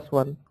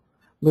 +1,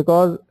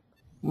 because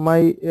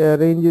my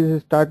range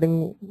is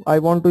starting, I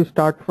want to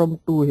start from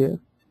 2 here.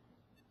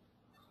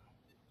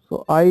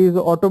 So I is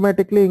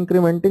automatically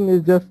incrementing,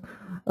 is just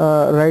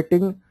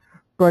writing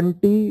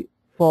 20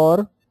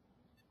 for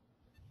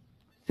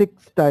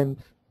 6 times,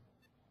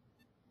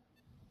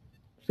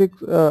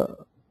 6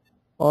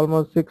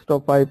 almost 6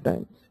 or 5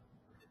 times,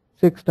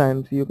 6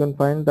 times. You can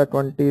find that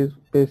 20 is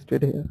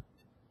pasted here.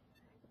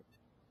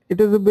 It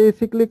is a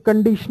basically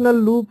conditional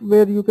loop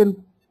where you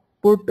can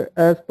put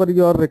as per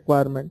your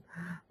requirement.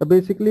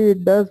 Basically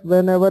it does,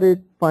 whenever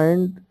it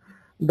finds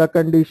the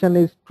condition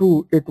is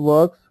true, it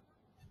works,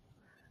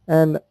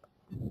 and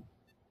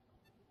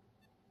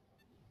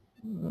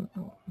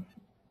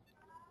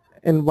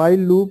in while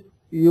loop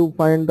you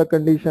find the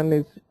condition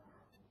is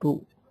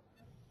true.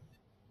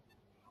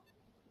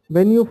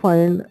 When you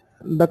find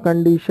the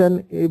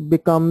condition, it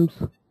becomes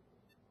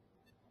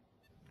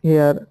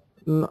here,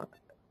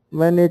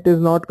 when it is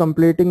not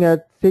completing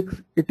at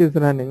 6, it is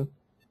running,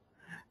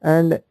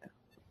 and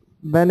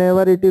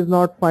whenever it is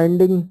not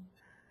finding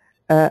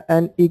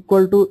an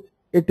equal to,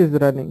 it is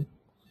running.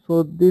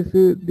 So this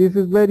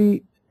is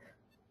very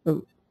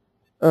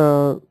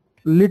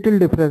little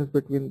difference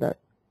between that.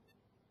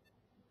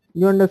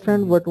 You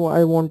understand what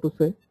I want to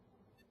say?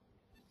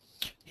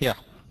 Yeah.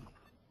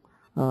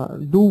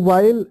 Do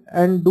while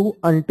and do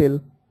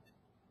until.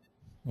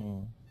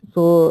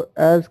 So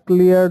as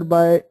cleared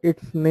by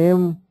its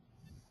name,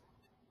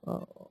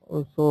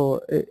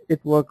 so it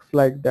works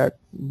like that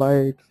by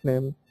its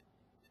name.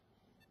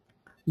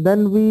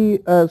 Then we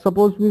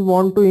suppose we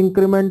want to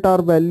increment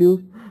our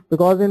values,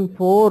 because in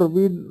 4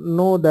 we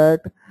know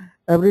that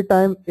every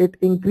time it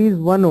increase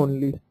 1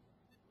 only,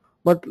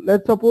 but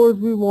let's suppose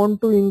we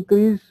want to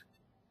increase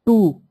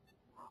 2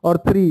 or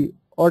 3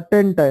 or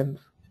 10 times.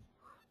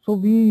 So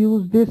we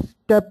use this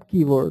step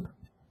keyword.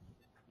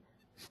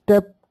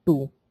 step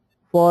 2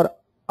 for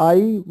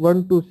I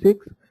 1 to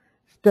 6,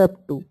 step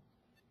 2.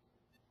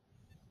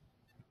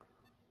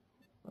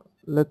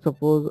 Let's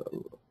suppose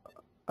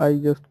I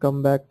just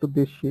come back to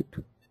this sheet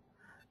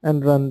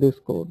and run this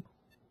code.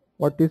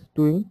 What is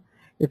doing?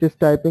 It is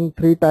typing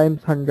 3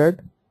 times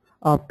 100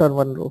 after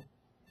one row.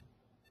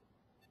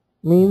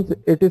 Means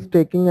it is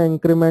taking an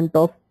increment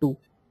of 2.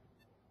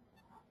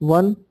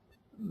 1,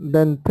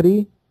 then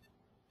 3,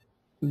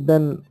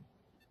 then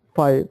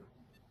 5.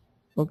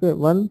 Okay,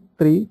 1,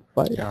 3,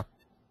 5. Yeah.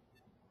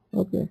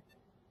 Okay.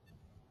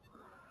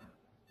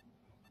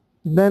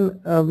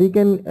 Then we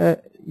can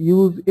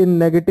use in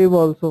negative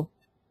also.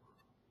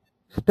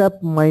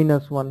 Step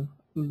 -1.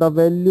 The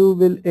value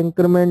will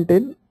increment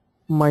in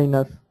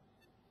minus.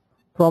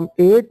 From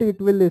 8 it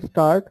will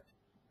start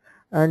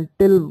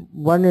until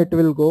 1 it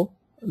will go.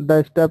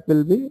 The step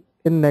will be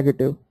in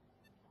negative,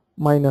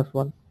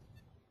 -1.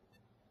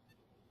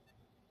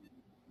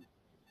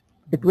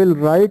 It will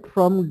write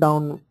from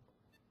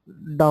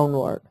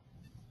downward.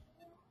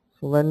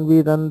 So when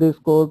we run this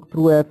code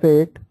through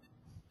F8,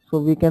 so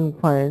we can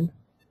find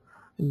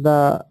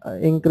the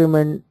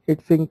increment,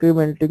 it's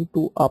incrementing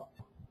to up.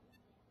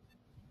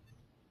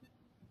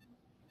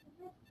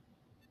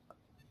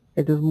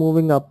 It is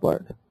moving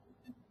upward.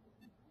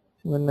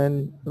 When I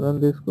run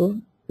this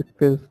code, it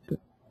feels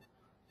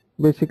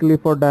basically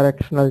for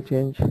directional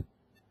change.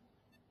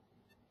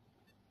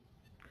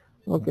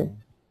 Okay.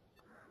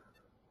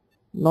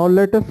 Now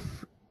let us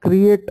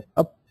create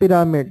a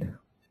pyramid.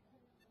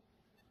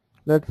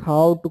 That's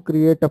how to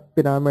create a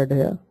pyramid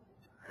here.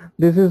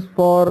 This is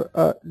for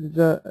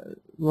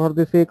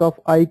the sake of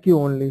IQ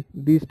only.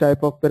 This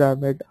type of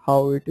pyramid,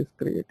 how it is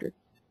created.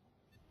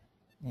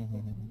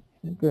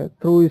 Okay,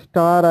 through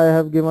star I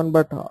have given,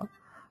 but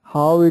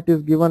how it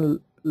is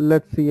given,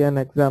 let's see an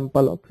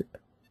example of it.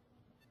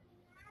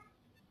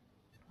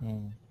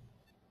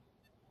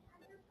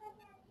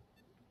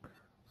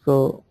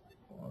 So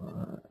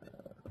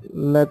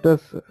let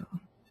us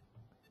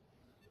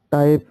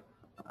type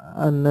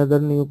another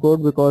new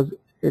code because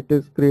it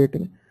is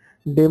creating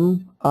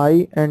dim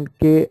I and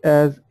k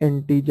as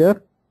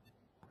integer.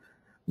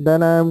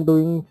 Then I am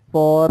doing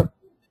for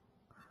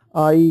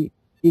I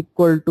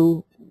equal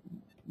to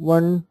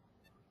 1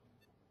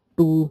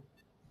 to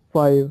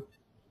 5.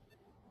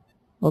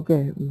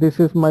 Okay, this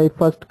is my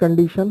first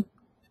condition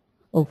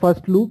or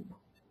first loop.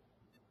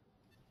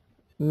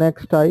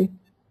 Next I.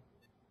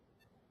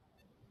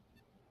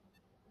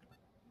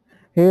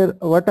 Here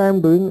what I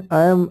am doing,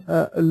 I am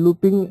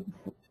looping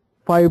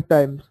 5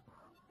 times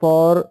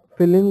for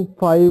filling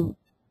 5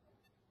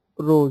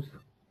 rows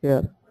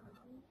here.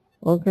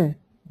 Okay.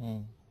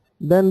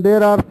 Then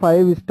there are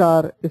 5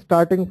 star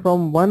starting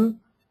from 1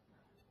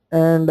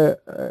 and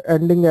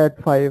ending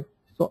at 5.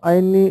 So I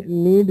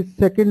need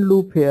second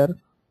loop here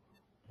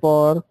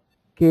for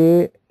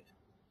k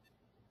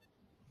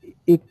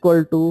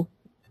equal to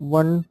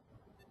 1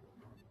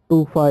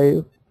 to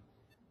 5.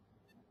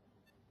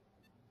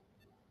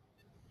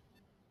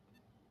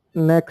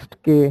 Next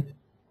k.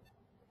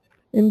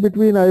 In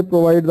between I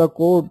provide the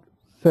code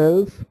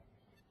cells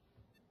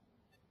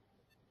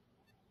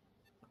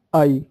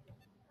I.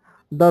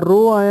 The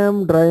row I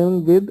am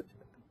driving with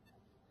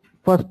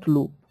first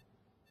loop.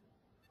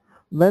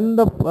 When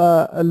the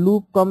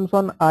loop comes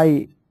on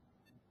I,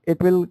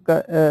 it will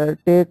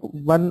take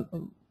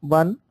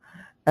 1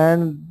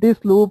 and this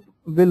loop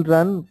will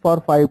run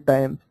for 5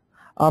 times.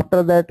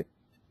 After that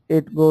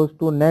it goes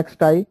to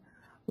next I.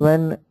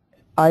 When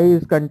I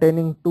is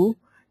containing 2,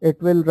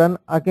 it will run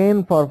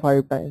again for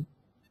 5 times.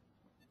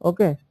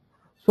 Okay.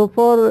 So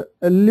for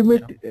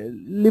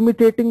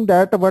limiting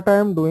that, what I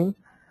am doing,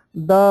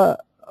 the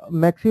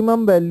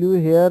maximum value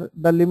here,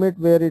 the limit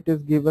where it is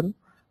given,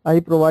 I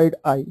provide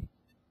I.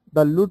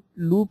 The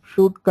loop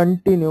should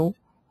continue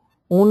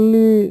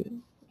only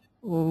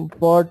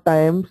for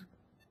times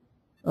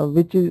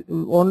which is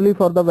only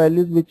for the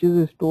values which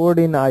is stored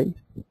in I.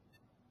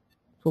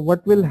 So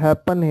what will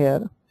happen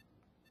here?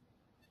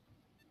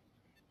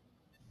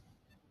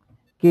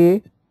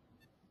 K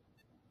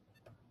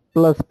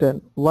plus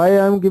 10. Why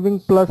I am giving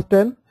plus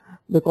 10?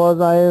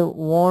 Because I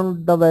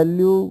want the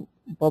value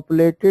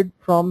populated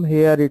from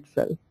here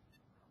itself,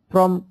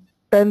 from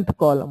 10th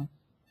column,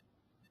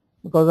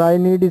 because I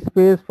need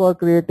space for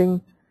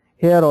creating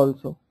here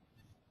also.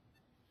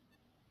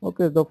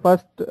 Okay, the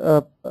first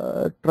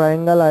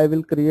triangle I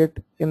will create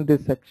in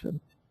this section.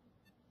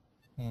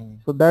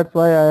 So that's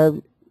why I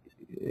have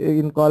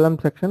in column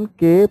section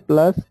k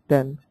plus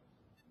 10.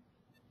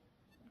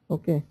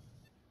 Okay.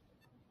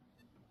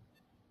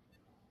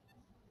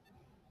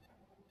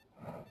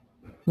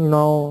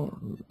 Now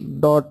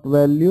dot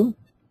value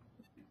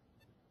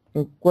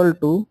equal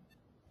to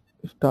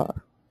star.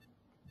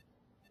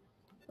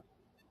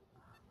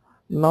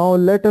 Now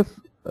let us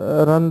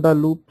run the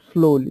loop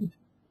slowly.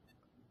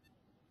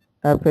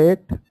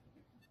 F8.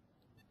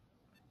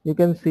 You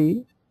can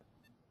see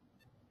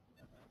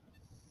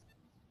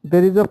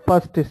there is a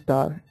first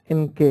star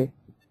in K.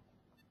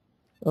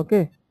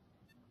 Okay.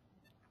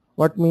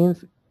 What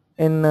means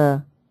in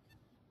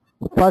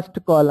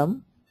first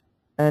column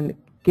and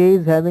k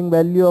is having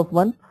value of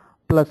 1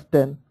 plus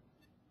 10.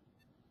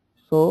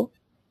 So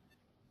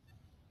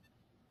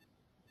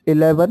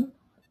 11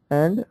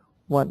 and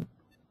 1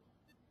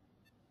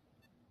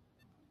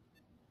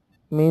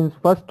 means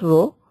first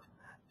row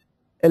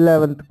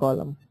 11th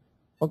column.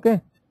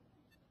 Okay,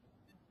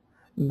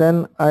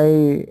 then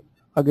I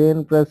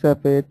again press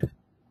F8.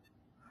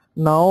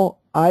 Now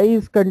I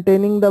is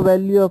containing the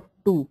value of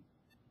 2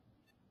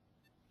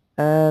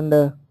 and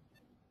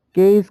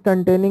k is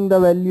containing the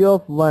value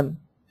of 1,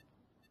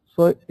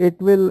 so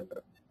it will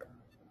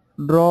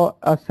draw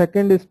a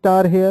second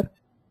star here,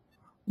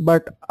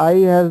 but I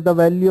has the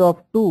value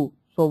of 2,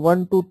 so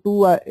 1 to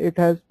 2 it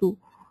has to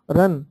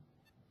run.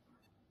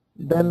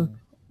 Then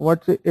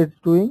what's it's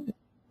doing,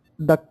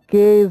 the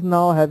k is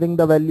now having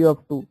the value of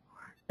 2.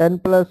 10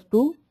 plus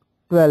 2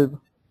 12,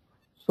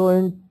 so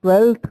in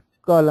 12th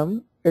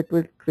column it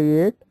will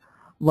create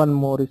one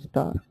more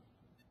star.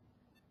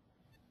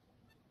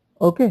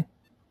 Okay,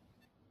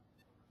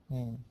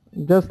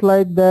 just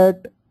like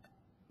that.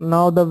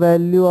 Now the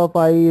value of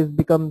I is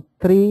become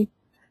 3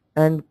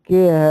 and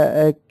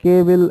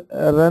k will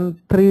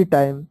run 3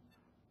 times,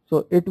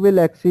 so it will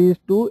access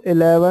to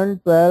 11,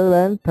 12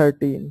 and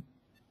 13.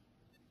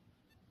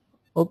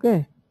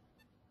 Okay,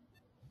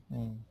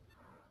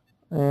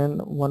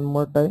 and one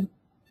more time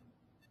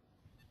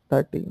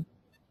 13.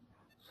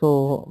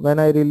 So when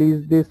I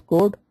release this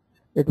code,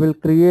 it will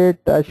create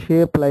a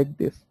shape like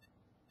this.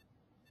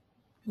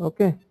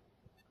 Okay,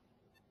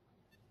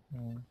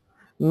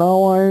 now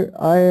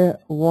I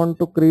want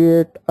to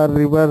create a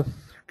reverse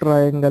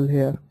triangle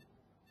here.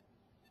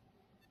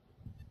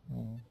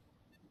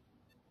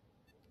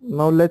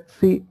 Now let's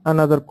see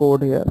another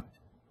code here.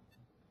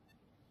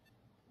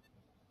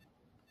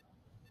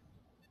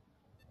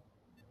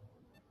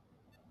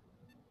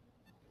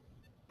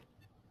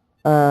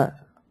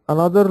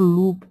 Another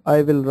loop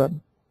I will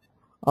run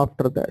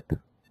after that.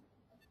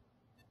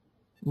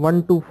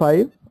 1 to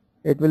 5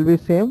 it will be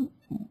same,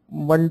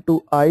 1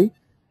 to I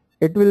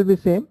it will be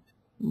same,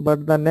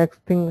 but the next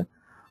thing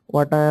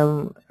what I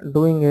am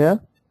doing here,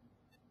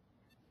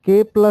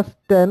 k plus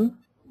 10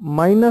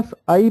 minus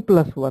I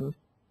plus 1.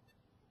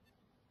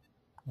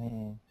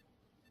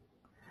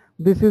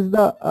 This is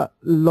the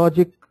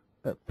logic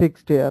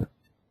fixed here,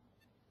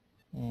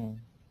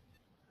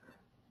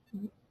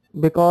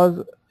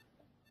 because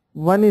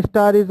one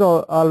star is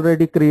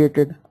already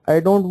created. I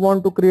don't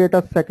want to create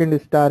a second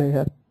star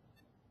here.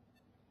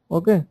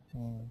 Okay,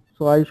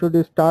 so I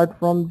should start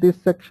from this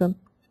section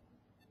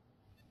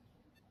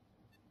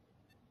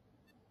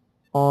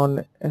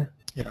on.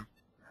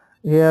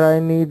 Here I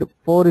need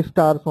 4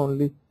 stars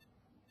only,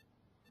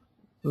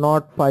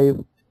 not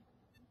 5.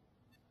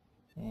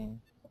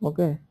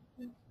 Okay,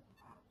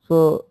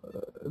 so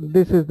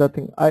this is the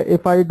thing.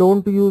 If I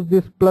don't use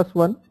this plus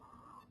 1,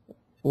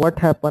 what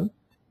happen?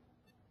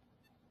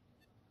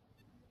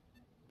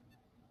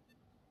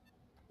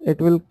 It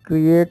will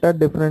create a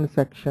different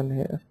section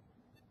here.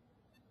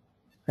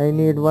 I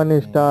need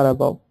 1 star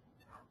above,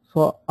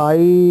 so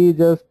I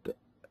just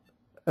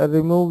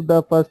remove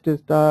the first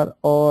star,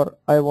 or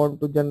I want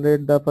to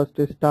generate the first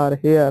star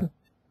here,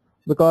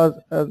 because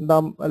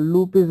the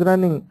loop is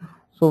running.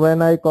 So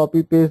when I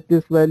copy paste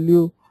this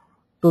value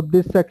to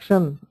this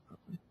section,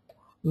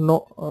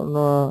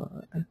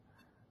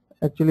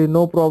 actually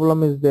no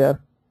problem is there.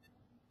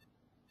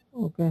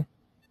 Okay,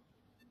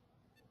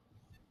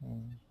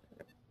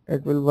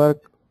 it will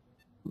work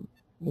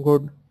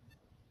good.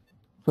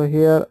 So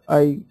here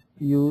I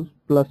use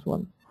plus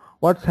 1.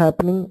 What's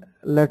happening?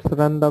 Let's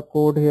run the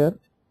code here.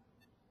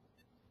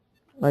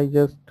 I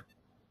just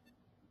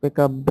pick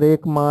a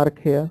break mark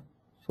here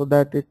so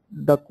that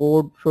the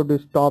code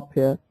should stop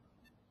here.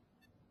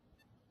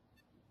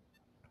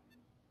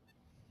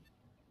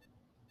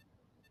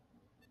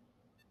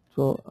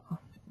 So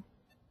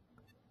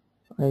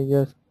I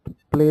just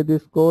play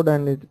this code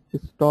and it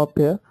stop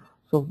here.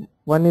 So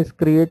 1 is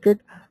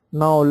created.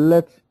 Now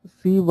let's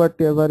see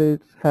whatever is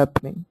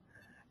happening.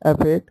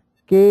 F8,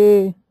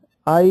 k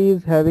I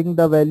is having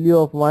the value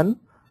of 1.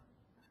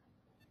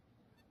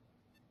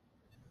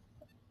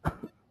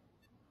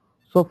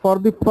 So for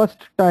the first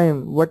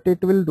time, what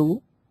it will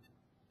do,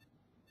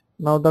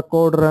 now the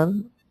code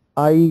run,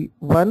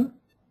 I1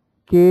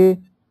 k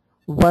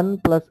 1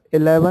 plus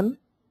 11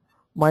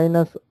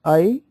 minus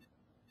I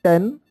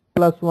 10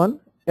 plus 1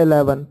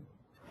 11.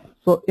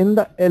 So in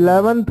the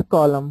 11th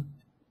column,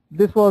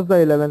 this was the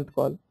 11th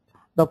column,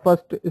 the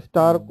first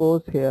star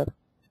goes here.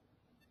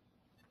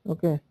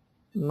 Okay,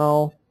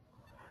 now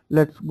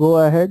let's go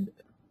ahead.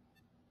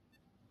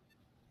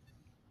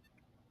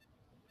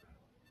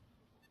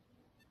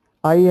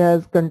 I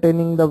has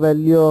containing the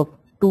value of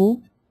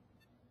 2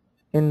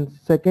 in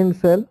second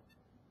cell,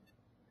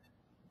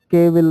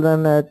 k will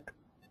run at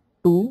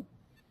 2,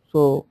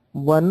 so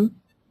 1,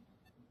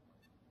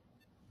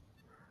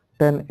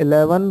 10,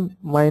 11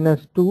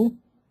 minus 2,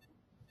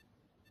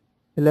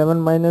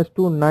 11 minus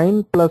 2,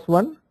 9 plus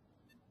 1,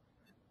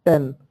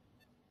 10.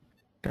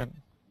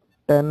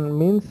 10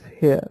 means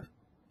here.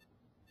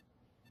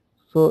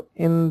 So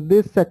in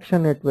this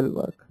section it will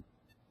work.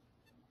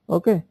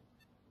 Okay,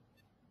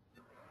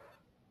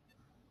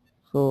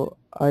 so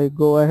I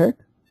go ahead.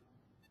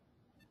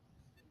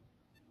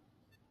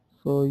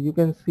 So you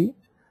can see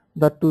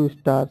the 2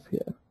 stars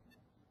here.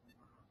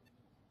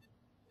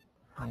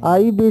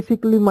 I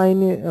basically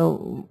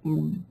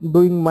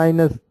doing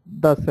minus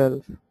the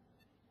cells,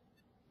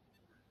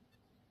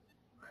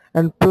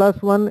 and plus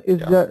 1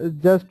 is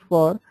just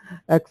for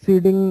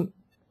exceeding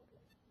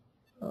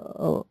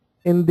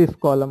in this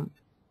column,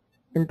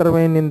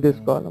 intervene in this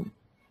column.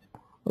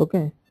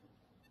 Okay,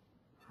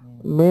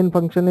 main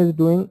function is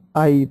doing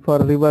I for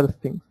reverse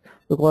things,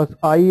 because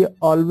I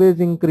always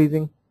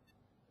increasing.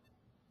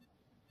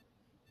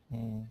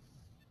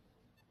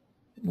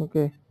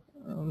 Okay,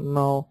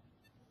 now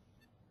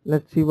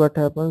let's see what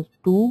happens.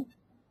 2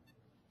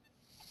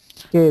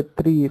 k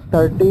 3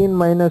 13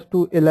 minus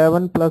 2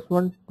 11 plus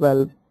 1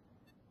 12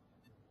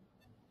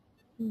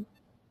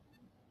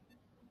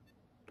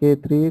 k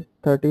 3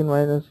 13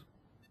 minus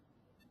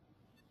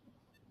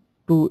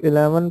 2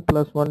 11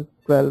 plus 1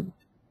 12.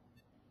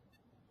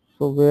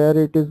 So where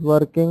it is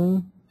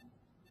working,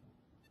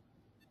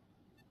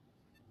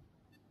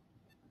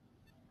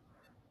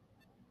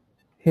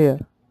 here.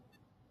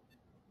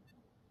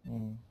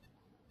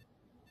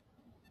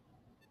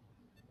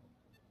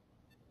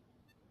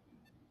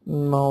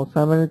 Now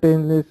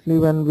simultaneously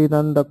when we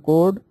run the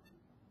code,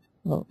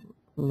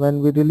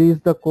 when we release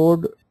the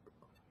code,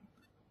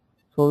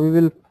 so we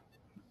will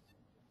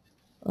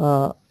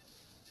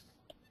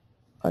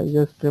I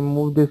just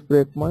remove this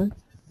breakpoint.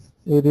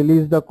 We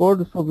release the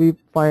code, so we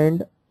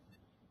find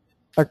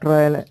a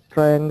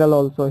triangle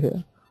also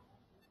here.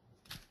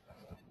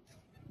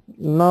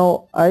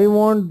 Now I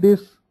want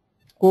this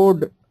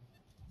code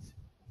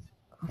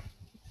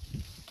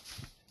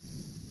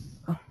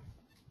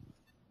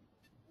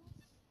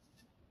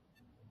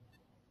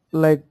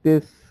like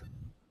this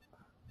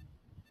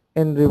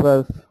in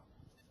reverse.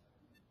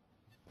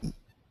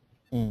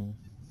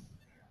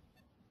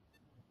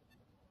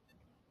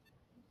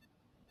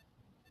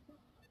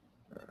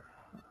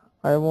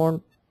 I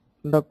want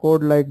the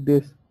code like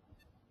this.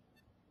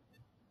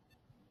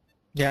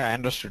 Yeah, I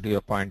understood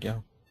your point. Yeah.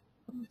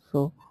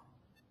 So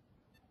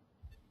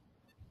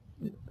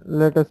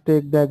let us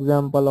take the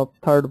example of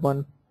third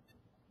one.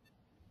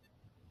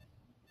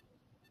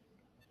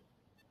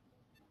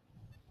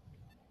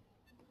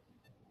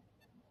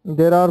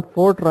 There are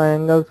 4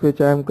 triangles which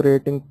I am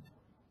creating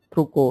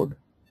through code.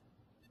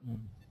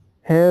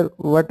 Here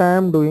what I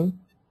am doing,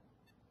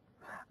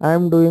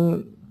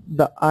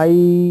 the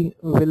I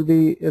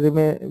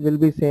will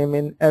be same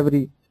in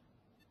every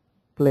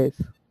place,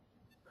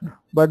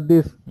 but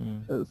this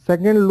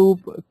second loop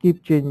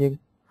keep changing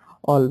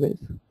always.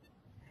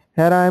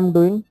 Here I am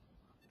doing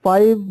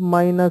 5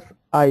 minus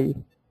I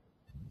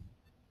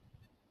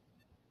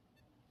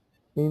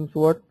means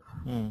what?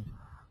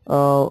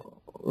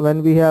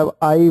 When we have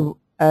I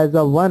as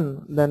a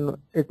 1, then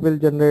it will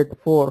generate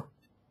 4.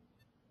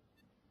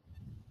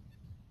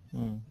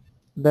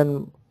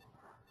 Then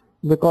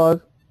because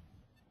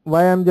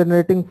why I'm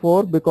generating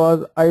 4?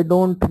 Because I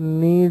don't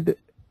need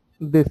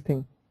this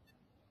thing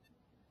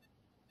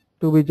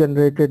to be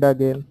generated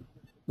again,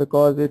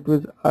 because it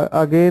was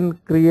again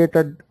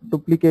created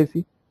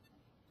duplicacy.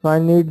 So I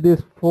need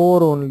this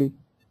 4 only,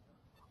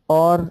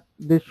 or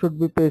this should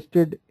be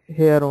pasted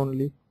here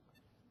only.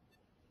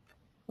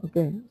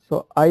 Okay,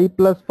 so I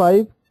plus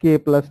 5, k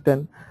plus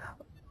 10.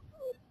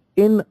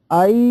 In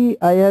I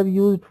have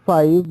used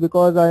 5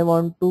 because I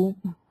want to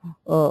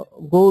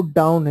go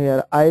down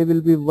here. I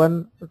will be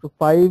 1 to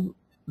 5.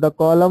 The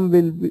column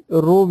will be,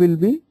 row will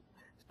be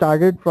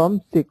started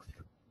from 6.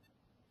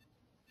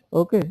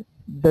 Okay,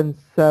 then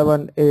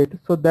 7 8,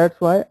 so that's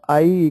why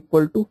I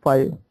equal to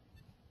 5.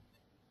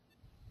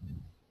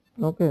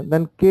 Okay,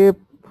 then k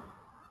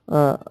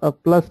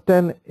plus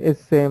 10 is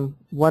same,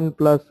 1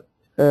 plus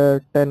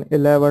 10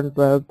 11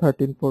 12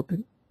 13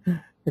 14.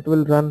 It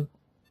will run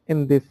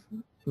in this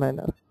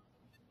manner.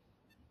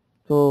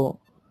 So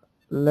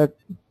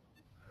let's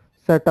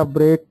set a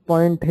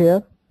breakpoint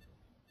here,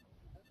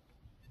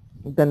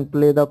 then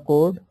play the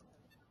code.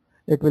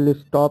 It will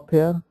stop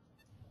here,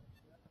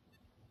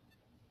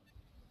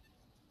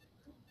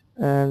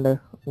 and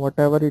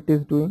whatever it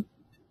is doing,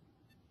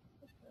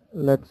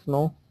 let's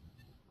know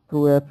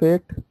through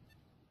F8.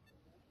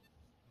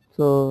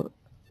 So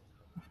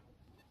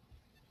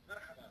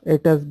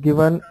it has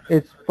given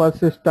its first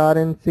star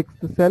in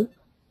 6th cell.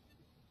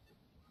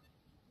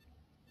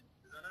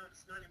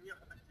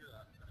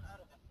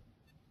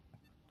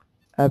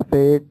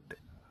 F8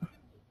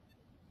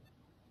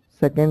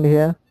 second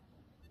here,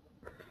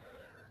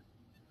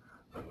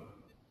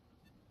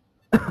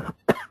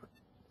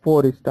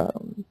 4 star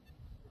only.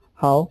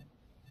 How?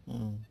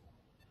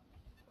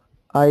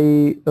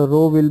 I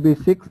row will be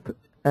 6th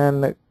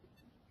and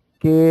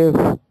k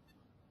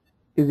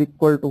is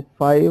equal to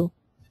 5,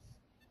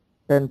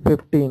 10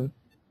 15.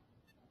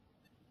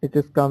 It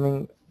is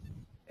coming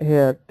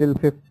here till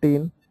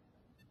 15.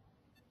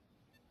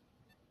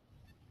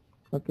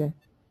 Okay,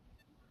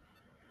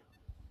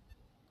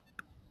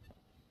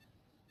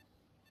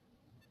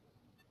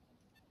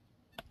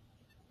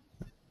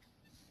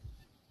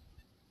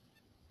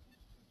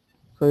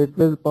 So it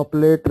will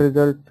populate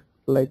result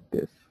like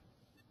this.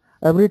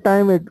 Every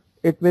time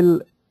it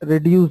will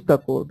reduce the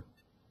code,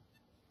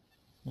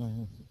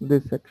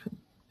 this section.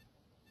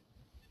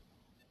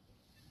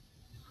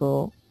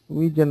 So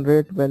we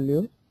generate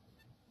value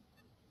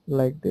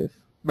like this.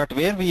 But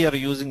where we are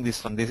using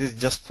this one? This is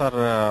just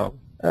for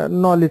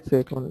Knowledge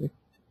sake only.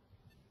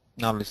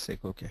 knowledge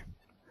sake, okay.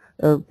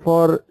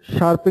 For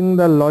sharpening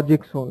the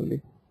logics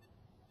only.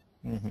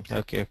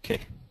 Okay, okay.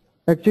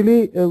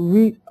 Actually,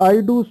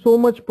 I do so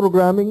much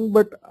programming,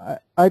 but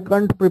I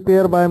can't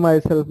prepare by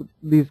myself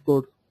these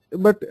codes.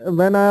 But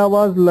when I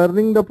was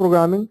learning the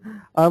programming,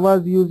 I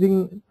was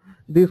using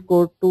this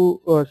code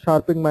to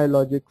sharpen my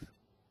logics.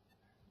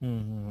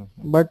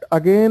 But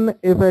again,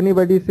 if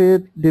anybody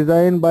says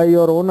design by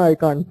your own, I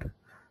can't.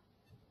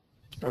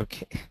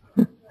 Okay.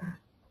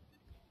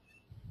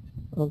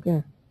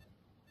 Okay.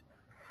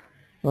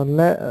 So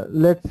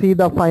let's see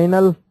the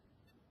final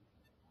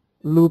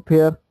loop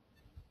here,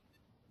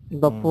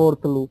 the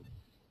fourth loop.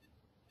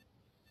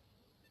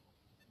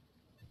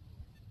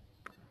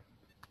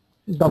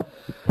 The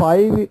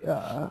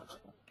 5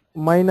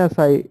 minus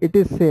I, it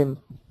is same.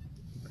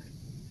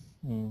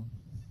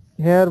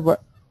 Here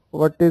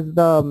what is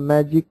the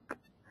magic?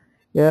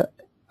 Here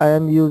I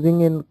am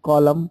using in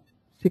column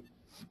 6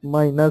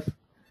 minus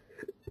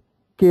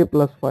k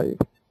plus 5.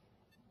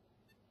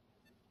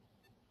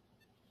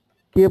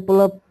 K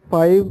plus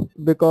 5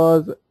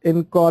 because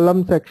in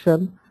column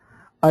section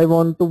I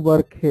want to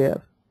work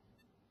here.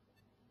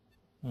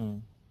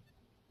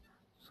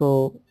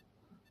 So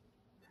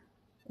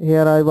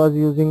here I was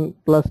using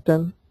plus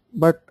 10,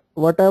 but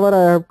whatever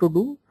I have to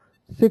do,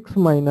 6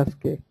 minus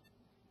k.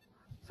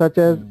 Such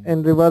as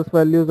in reverse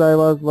values I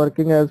was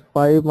working as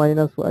 5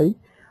 minus y,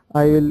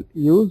 I will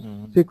use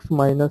 6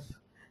 minus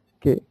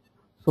k.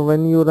 So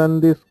when you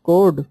run this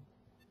code,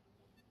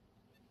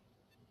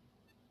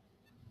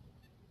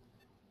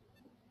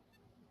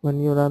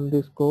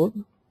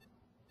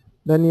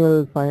 then you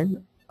will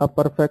find a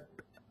perfect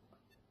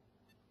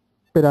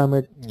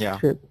pyramid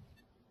shape.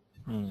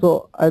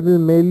 So I will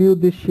mail you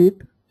this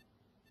sheet.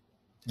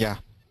 Yeah.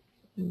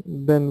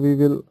 Then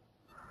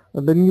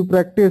you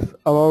practice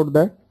about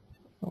that.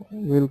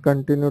 We'll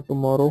continue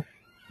tomorrow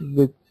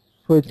with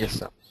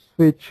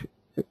switch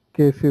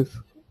cases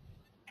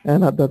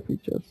and other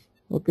features.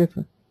 Okay,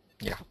 sir?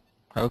 Yeah.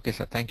 Okay,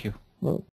 sir. Thank you.